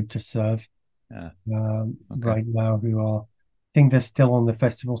Employed to Serve Yeah. Okay. right now, who are, I think they're still on the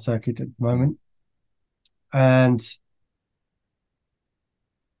festival circuit at the moment. And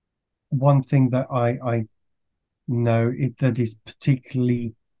one thing that I know that is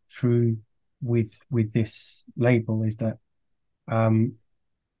particularly true with this label is that um,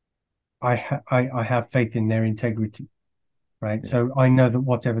 I have faith in their integrity, right? Yeah. So I know that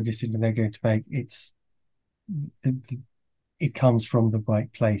whatever decision they're going to make, it comes from the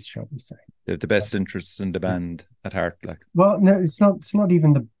right place, shall we say? They have the best interests in the band at heart, like. Well, no, it's not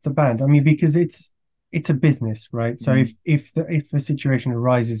even the band. I mean, because it's a business, right? So if the situation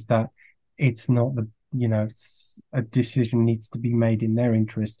arises that it's not a decision needs to be made in their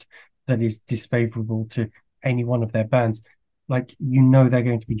interest that is disfavorable to any one of their bands, like they're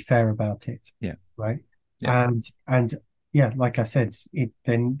going to be fair about it. Yeah. Right. Yeah. And yeah, like I said,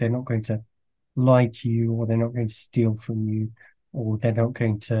 then they're not going to lie to you, or they're not going to steal from you, or they're not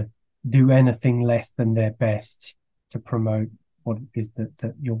going to do anything less than their best to promote what it is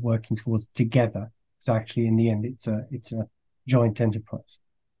that you're working towards together. So actually, in the end, it's a joint enterprise.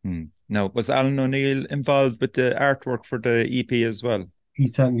 Now, was Alan O'Neill involved with the artwork for the EP as well? He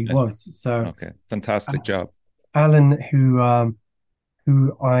certainly was. So okay, fantastic job. Alan, who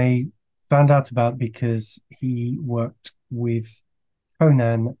I found out about because he worked with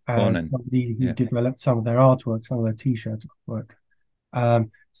Conan as somebody who developed some of their artwork, some of their t-shirt work.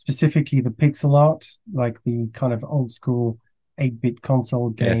 Specifically the pixel art, like the kind of old school 8-bit console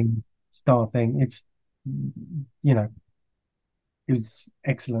game style thing. It's, it was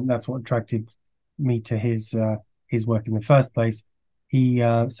excellent. That's what attracted me to his work in the first place. He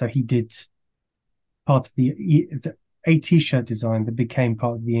did part of a t-shirt design that became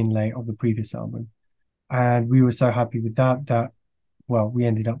part of the inlay of the previous album, and we were so happy with that we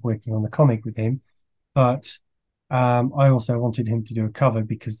ended up working on the comic with him. But I also wanted him to do a cover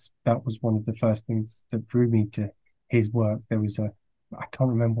because that was one of the first things that drew me to his work. There was I can't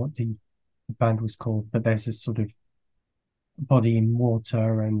remember what the band was called, but there's this sort of body in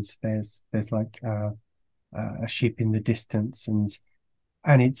water, and there's like a ship in the distance,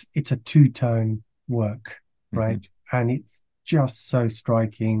 and it's a two-tone work, right? And it's just so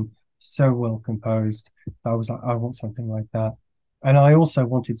striking, so well composed. I was like, I want something like that. And I also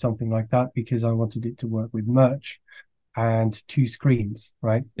wanted something like that because I wanted it to work with merch and 2 screens,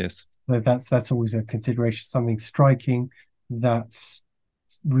 right? Yes. So that's always a consideration. Something striking that's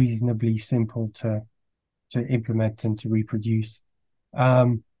reasonably simple to implement and to reproduce.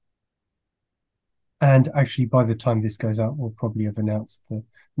 And actually, by the time this goes out, we'll probably have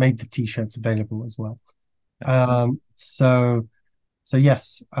made the t-shirts available as well. So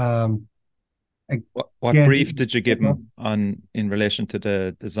yes. What brief did you give him in relation to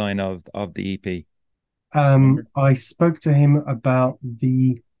the design of the EP? I spoke to him about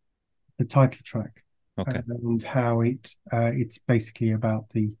the title track, and how it's basically about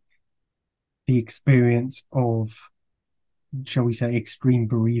the experience of, shall we say, extreme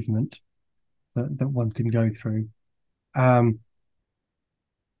bereavement that one can go through. And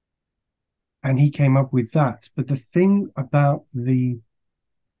he came up with that. But the thing about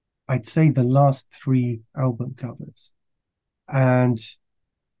I'd say the last 3 album covers, and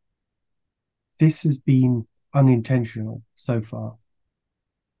this has been unintentional so far,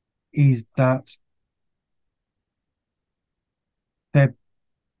 is that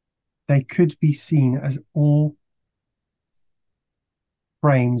they could be seen as all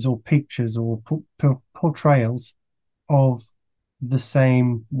frames or pictures or portrayals of the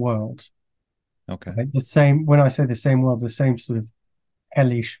same world. Okay. Right? The same, when I say the same world, the same sort of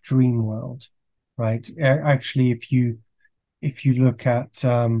hellish dream world, right? Actually, if you look at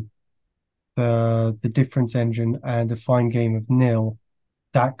the difference engine and a fine game of nil,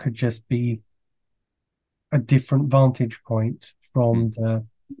 that could just be a different vantage point from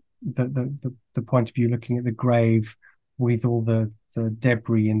the point of view looking at the grave with all the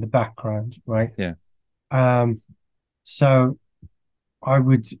debris in the background, right? Yeah. So I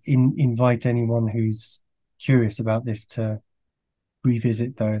would invite anyone who's curious about this to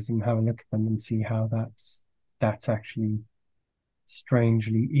revisit those and have a look at them and see how that's actually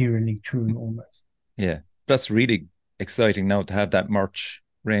strangely, eerily true almost. Yeah. That's really exciting now to have that merch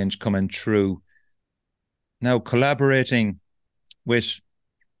range coming through. Now collaborating with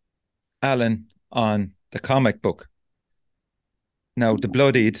Alan on the comic book. Now the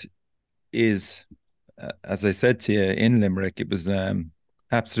Bloodied is, as I said to you in Limerick, it was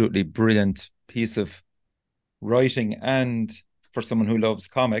absolutely brilliant piece of writing, and for someone who loves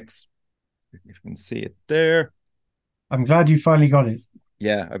comics, if you can see it there. I'm glad you finally got it.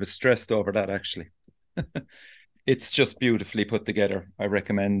 Yeah, I was stressed over that actually. It's just beautifully put together. I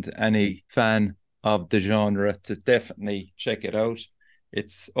recommend any fan of the genre to definitely check it out.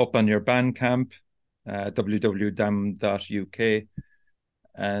 It's up on your Bandcamp, www.damim.uk,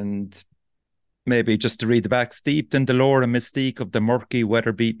 and maybe just to read the back. Steeped in the lore and mystique of the murky,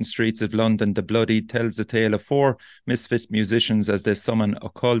 weather-beaten streets of London, The Bloody tells a tale of four misfit musicians as they summon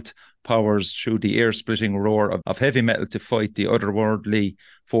occult powers through the ear-splitting roar of heavy metal to fight the otherworldly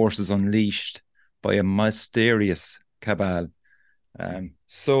forces unleashed by a mysterious cabal.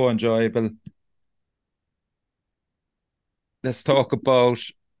 So enjoyable. Let's talk about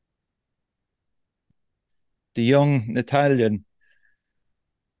the young Nathanael.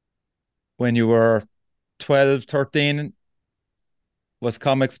 When you were 12, 13, was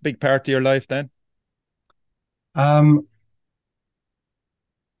comics a big part of your life then?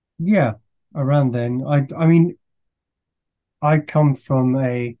 Yeah, around then. I mean, I come from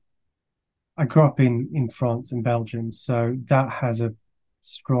I grew up in France and Belgium, so that has a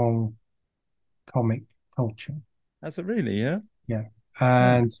strong comic culture. That's it really, yeah? Yeah.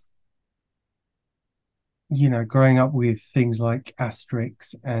 Yeah. And growing up with things like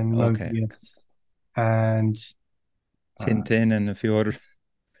Asterix and Okay. Mobius and Tintin and a few other.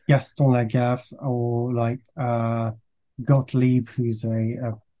 Gaston Lagaffe, or like Gottlieb, who's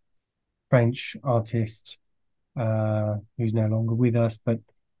a French artist who's no longer with us, but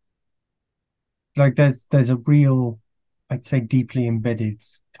like there's a real, I'd say, deeply embedded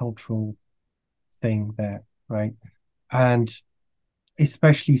cultural thing there, right? And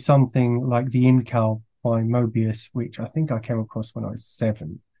especially something like the Incal by Mobius, which I think I came across when I was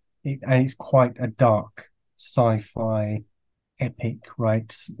 7. And it's quite a dark sci-fi epic,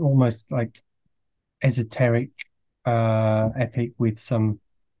 right? Almost like esoteric epic with some,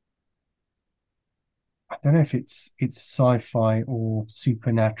 I don't know if it's sci-fi or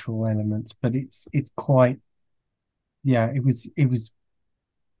supernatural elements, but it's quite, yeah, it was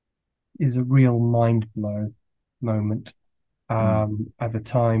is a real mind blow moment Mm. at the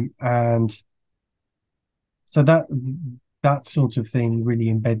time. And so that sort of thing really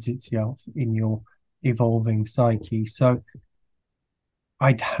embeds itself in your evolving psyche. So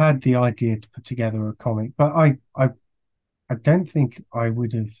I'd had the idea to put together a comic, but I don't think I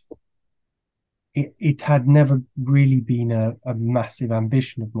would have. It had never really been a massive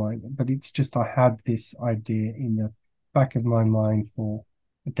ambition of mine, but it's just I had this idea in the back of my mind for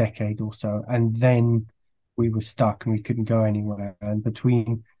a decade or so, and then we were stuck and we couldn't go anywhere. And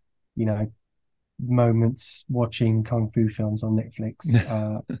between, you know, moments watching kung fu films on Netflix,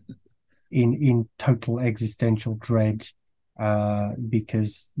 in total existential dread,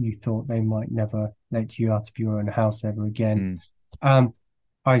 because you thought they might never let you out of your own house ever again. Mm.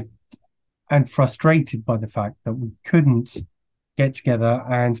 I and frustrated by the fact that we couldn't get together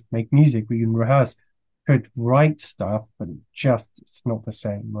and make music. We can rehearse, could write stuff, but it's not the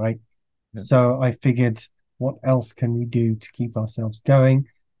same, right? Yeah. So I figured, what else can we do to keep ourselves going?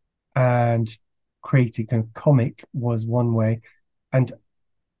 And creating a comic was one way, and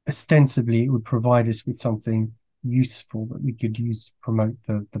ostensibly it would provide us with something useful that we could use to promote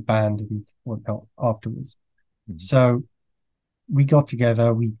the band and whatnot afterwards. Mm-hmm. So we got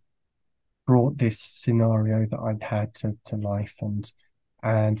together, we brought this scenario that I'd had to life,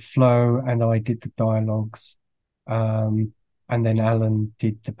 and Flo and I did the dialogues, and then Alan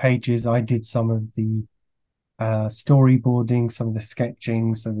did the pages. I did some of the storyboarding, some of the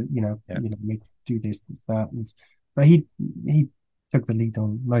sketching, so that we do this, that, but he took the lead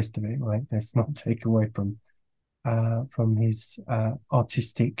on most of it. Right, let's not take away from his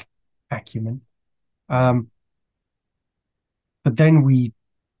artistic acumen. But then we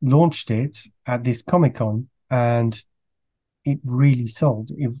launched it at this Comic-Con, and it really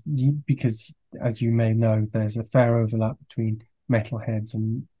sold. Because, as you may know, there's a fair overlap between metalheads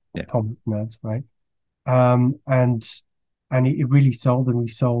and comic nerds, right? And it really sold, and we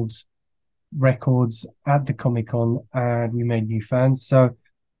sold records at the Comic-Con and we made new fans. So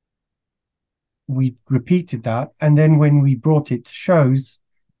we repeated that. And then when we brought it to shows,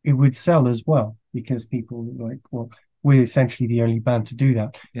 it would sell as well because people were like, well, we're essentially the only band to do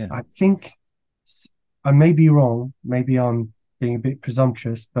that. Yeah. I think I may be wrong. Maybe I'm being a bit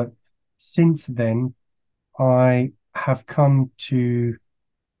presumptuous, but since then, I have come to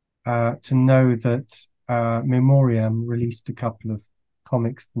know that Memoriam released a couple of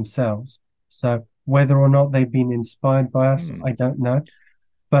comics themselves. So whether or not they've been inspired by us, I don't know.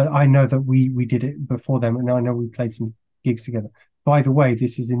 But I know that we did it before them, and I know we played some gigs together. By the way,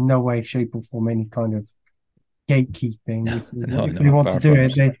 this is in no way, shape, or form any kind of gatekeeping. If they want to do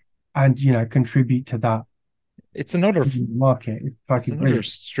it, they contribute to that. It's another market. It's another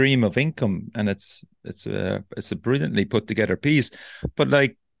stream of income, and it's a brilliantly put together piece. But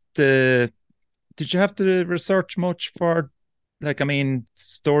like did you have to research much for, like, I mean,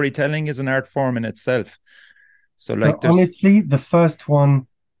 storytelling is an art form in itself. So like, honestly, the first one,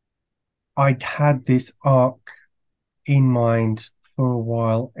 I'd had this arc in mind for a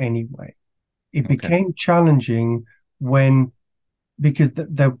while anyway. It became challenging because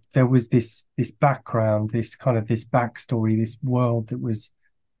there was this background, this backstory, this world that was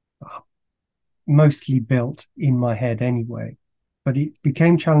mostly built in my head anyway. But it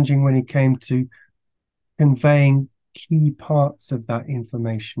became challenging when it came to conveying key parts of that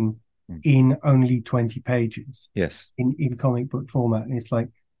information in only 20 pages. Yes. In comic book format. And it's like,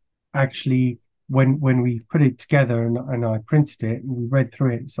 actually, when we put it together and I printed it and we read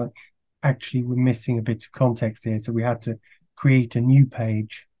through it, it's like, actually, we're missing a bit of context here. So we had to create a new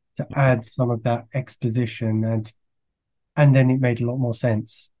page to add some of that exposition, and then it made a lot more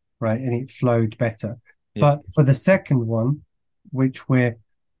sense, right? And it flowed better. Yeah. But for the second one, which we're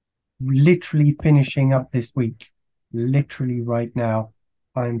literally finishing up this week, literally right now,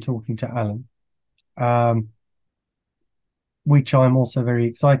 I'm talking to Alan, which I'm also very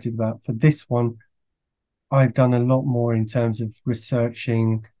excited about. For this one, I've done a lot more in terms of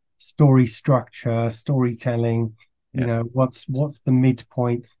researching story structure, storytelling, what's the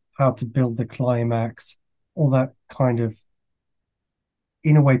midpoint, how to build the climax, all that kind of,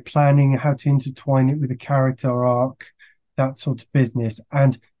 in a way, planning how to intertwine it with a character arc, that sort of business.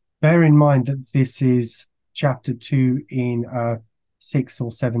 And bear in mind that this is chapter 2 in a 6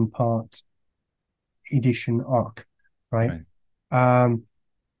 or 7 part edition arc, right?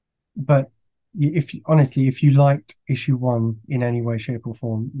 But if you liked issue 1 in any way, shape, or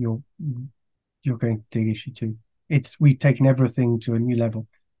form, you're going to dig issue 2. We've taken everything to a new level.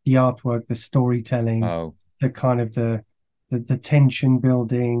 The artwork, the storytelling, the kind of the tension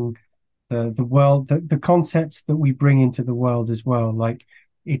building, the world, the concepts that we bring into the world as well. Like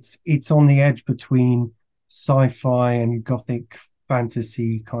it's on the edge between sci-fi and gothic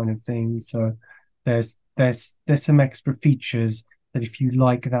fantasy kind of thing. So there's some extra features that if you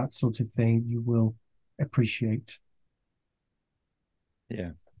like that sort of thing, you will appreciate.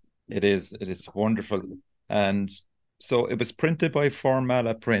 Yeah, it is wonderful. And so it was printed by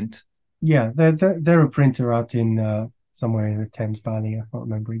Formala Print. Yeah, they're a printer out in somewhere in the Thames Valley. I can't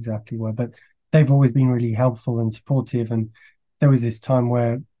remember exactly where, but they've always been really helpful and supportive. And there was this time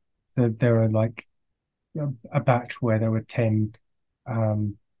where there are like a batch where there were 10,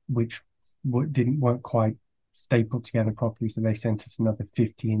 which weren't quite stapled together properly, so they sent us another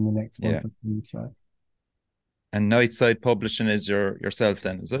 50 in the next month. So. And Nightside Publishing is yourself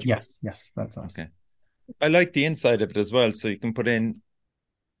then, is it? Yes, that's us. Okay. I like the inside of it as well, so you can put in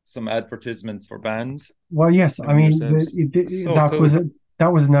some advertisements for bands. Well, yes, I mean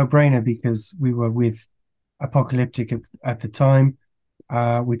that was a no-brainer because we were with Apocalyptic at the time,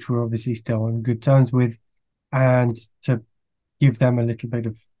 which we're obviously still on good terms with, and to give them a little bit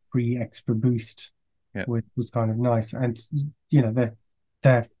of free extra boost was kind of nice. And there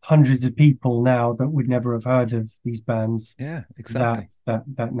are hundreds of people now that would never have heard of these bands. Yeah, exactly.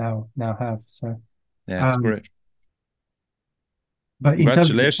 That now have. So yeah, it's great. But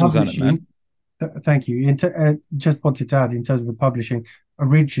congratulations on it, man. Thank you. Just wanted to add, in terms of the publishing,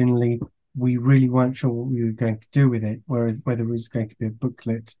 originally we really weren't sure what we were going to do with it. Whether it was going to be a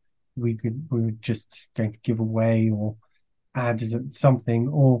booklet we were just going to give away or add as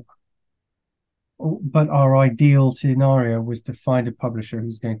something, but our ideal scenario was to find a publisher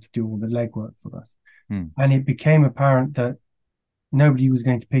who's going to do all the legwork for us. And it became apparent that nobody was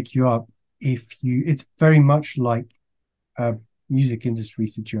going to pick you up it's very much like a music industry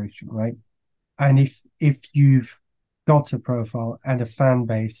situation, right? And if you've got a profile and a fan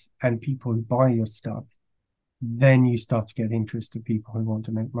base and people who buy your stuff, then you start to get interest of people who want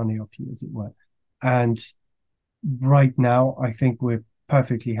to make money off you, as it were. And right now, I think we're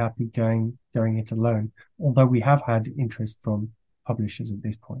perfectly happy going going it alone. Although we have had interest from publishers at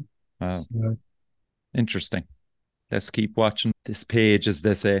this point. Wow. So, Interesting. Let's keep watching this page, as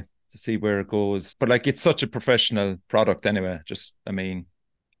they say, to see where it goes. But like, it's such a professional product anyway. Just, I mean,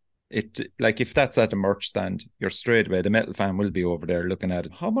 it, like, if that's at a merch stand, you're straight away, the metal fan will be over there looking at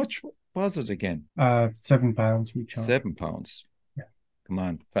it. How much was it again? £7 we charge. £7. Yeah. Come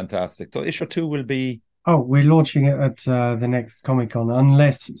on, fantastic. So issue 2 will be. Oh, we're launching it at the next Comic-Con,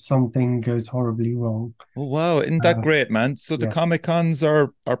 unless something goes horribly wrong. Oh wow, isn't that great, man? So the yeah. Comic-Cons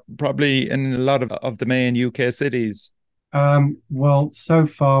are probably in a lot of the main UK cities. Well, so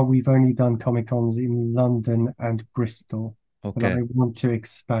far we've only done Comic-Cons in London and Bristol. But Okay, I want to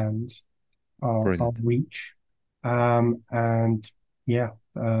expand our brilliant. reach. And yeah,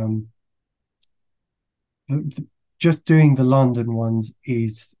 just doing the London ones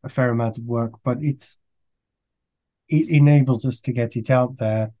is a fair amount of work, but it enables us to get it out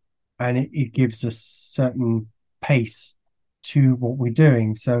there, and it gives us certain pace to what we're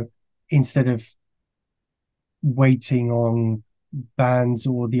doing. So instead of waiting on bands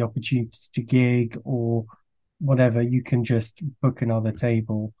or the opportunity to gig or whatever, you can just book another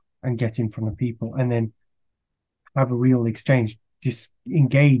table and get in front of people, and then have a real exchange,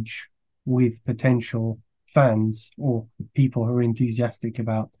 engage with potential fans or people who are enthusiastic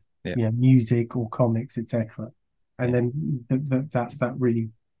about music or comics, etc. And then that really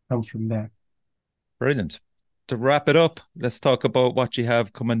comes from there. Brilliant. To wrap it up, let's talk about what you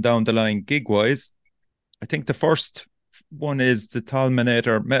have coming down the line gig wise. I think the first one is the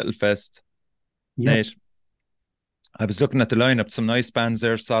Talminator Metal Fest. Yes. Nate, I was looking at the lineup, some nice bands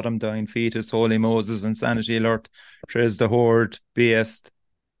there: Sodom, Dying Fetus, Holy Moses, Insanity Alert, Trace the Horde, BS.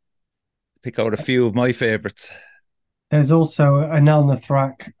 Pick out a few of my favourites. There's also an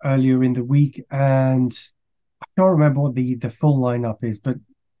Elnathrak earlier in the week, and I can't remember what the full lineup is, but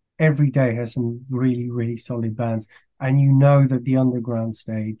every day has some really, really solid bands. And you know that the underground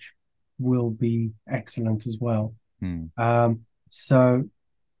stage will be excellent as well. So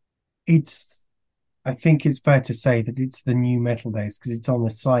I think it's fair to say that it's the new Metal Days, because it's on the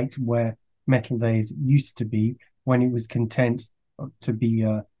site where Metal Days used to be, when it was content to be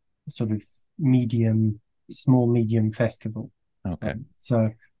a sort of small medium festival. Okay. So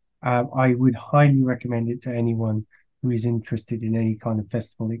I would highly recommend it to anyone who is interested in any kind of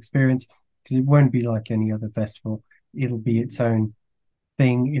festival experience, because it won't be like any other festival. It'll be its own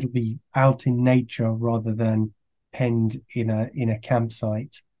thing. It'll be out in nature rather than penned in a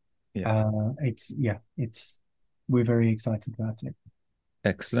campsite. We're very excited about it.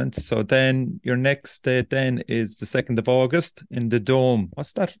 Excellent. So then your next date then is the 2nd of August in the Dome.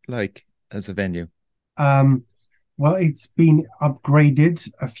 What's that like as a venue? Well, it's been upgraded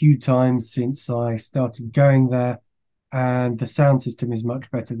a few times since I started going there, and the sound system is much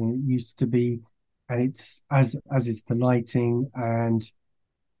better than it used to be. And it's as is the lighting, and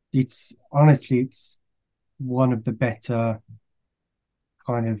it's one of the better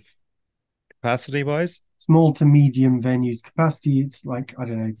kind of capacity wise, small to medium venues. Capacity, it's like, I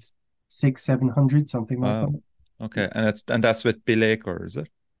don't know, it's 600-700, something like that. Okay, and that's with Bill, is it?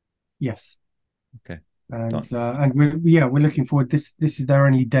 Yes. Okay. And we're looking forward. This is their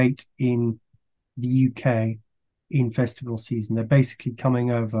only date in the UK in festival season. They're basically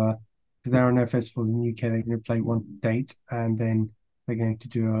coming over because there are no festivals in the UK. They're going to play one date, and then they're going to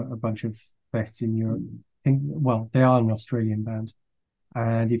do a bunch of fests in Europe. They are an Australian band,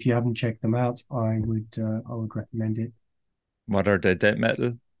 and if you haven't checked them out, I would recommend it. What are they, death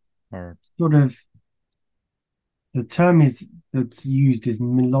metal or sort of? The term that's used is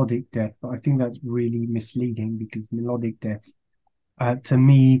melodic death, but I think that's really misleading, because melodic death, to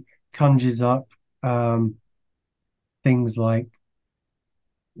me, conjures up things like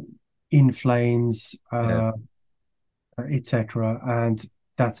In Flames, etc. And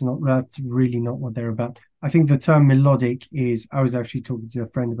that's really not what they're about. I think the term melodic is, I was actually talking to a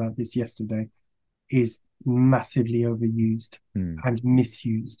friend about this yesterday, is massively overused and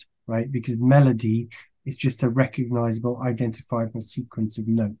misused, right? Because melody is just a recognizable, identifiable sequence of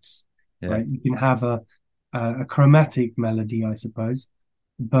notes, right? You can have a chromatic melody, I suppose,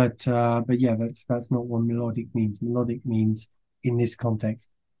 but yeah, that's not what melodic means. Melodic means, in this context,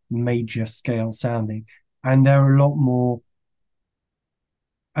 major scale sounding, and they're a lot more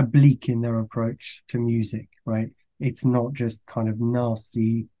oblique in their approach to music, right? It's not just kind of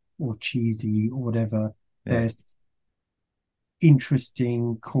nasty or cheesy or whatever. There's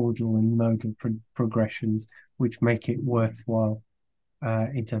interesting chordal and modal progressions which make it worthwhile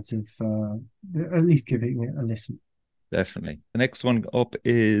in terms of at least giving it a listen. Definitely. The next one up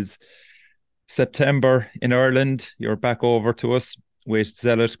is September in Ireland. You're back over to us. with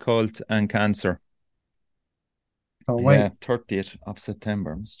Zealot Cult and Cancer. Can't wait. Yeah, 30th of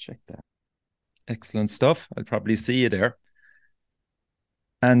September. Let's check that. Excellent stuff. I'll probably see you there.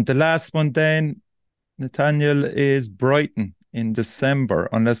 And the last one then, Nathaniel, is Brighton in December,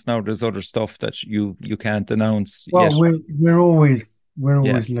 unless now there's other stuff that you can't announce Well, yet. we're always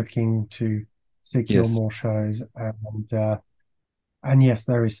looking to secure Yes. more shows, and yes,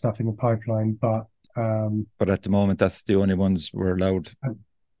 there is stuff in the pipeline, but at the moment, that's the only ones we're allowed.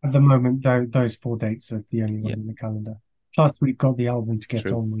 At the moment, those 4 dates are the only ones in the calendar. Plus, we've got the album to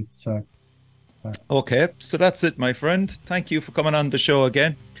get on with, so. Okay, so that's it, my friend. Thank you for coming on the show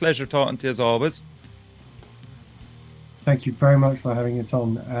again. Pleasure talking to you as always. Thank you very much for having us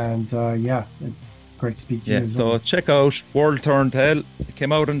on, and it's great to speak to you. So check out World Turntail. It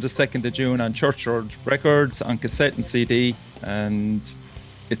came out on the 2nd of June on Church Road Records on cassette and CD, and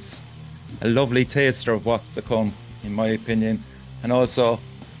it's a lovely taster of what's to come, in my opinion. And also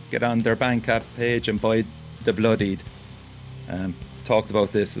get on their Bandcamp page and buy The Bloodied. Talked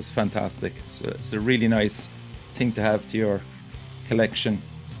about this, is fantastic. So it's a really nice thing to have to your collection,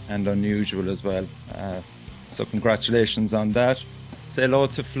 and unusual as well. So congratulations on that. Say hello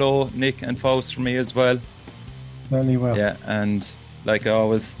to Flo, Nick and Faust for me as well. Certainly will. Yeah, and like I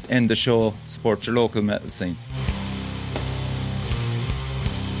always end the show, support your local metal scene.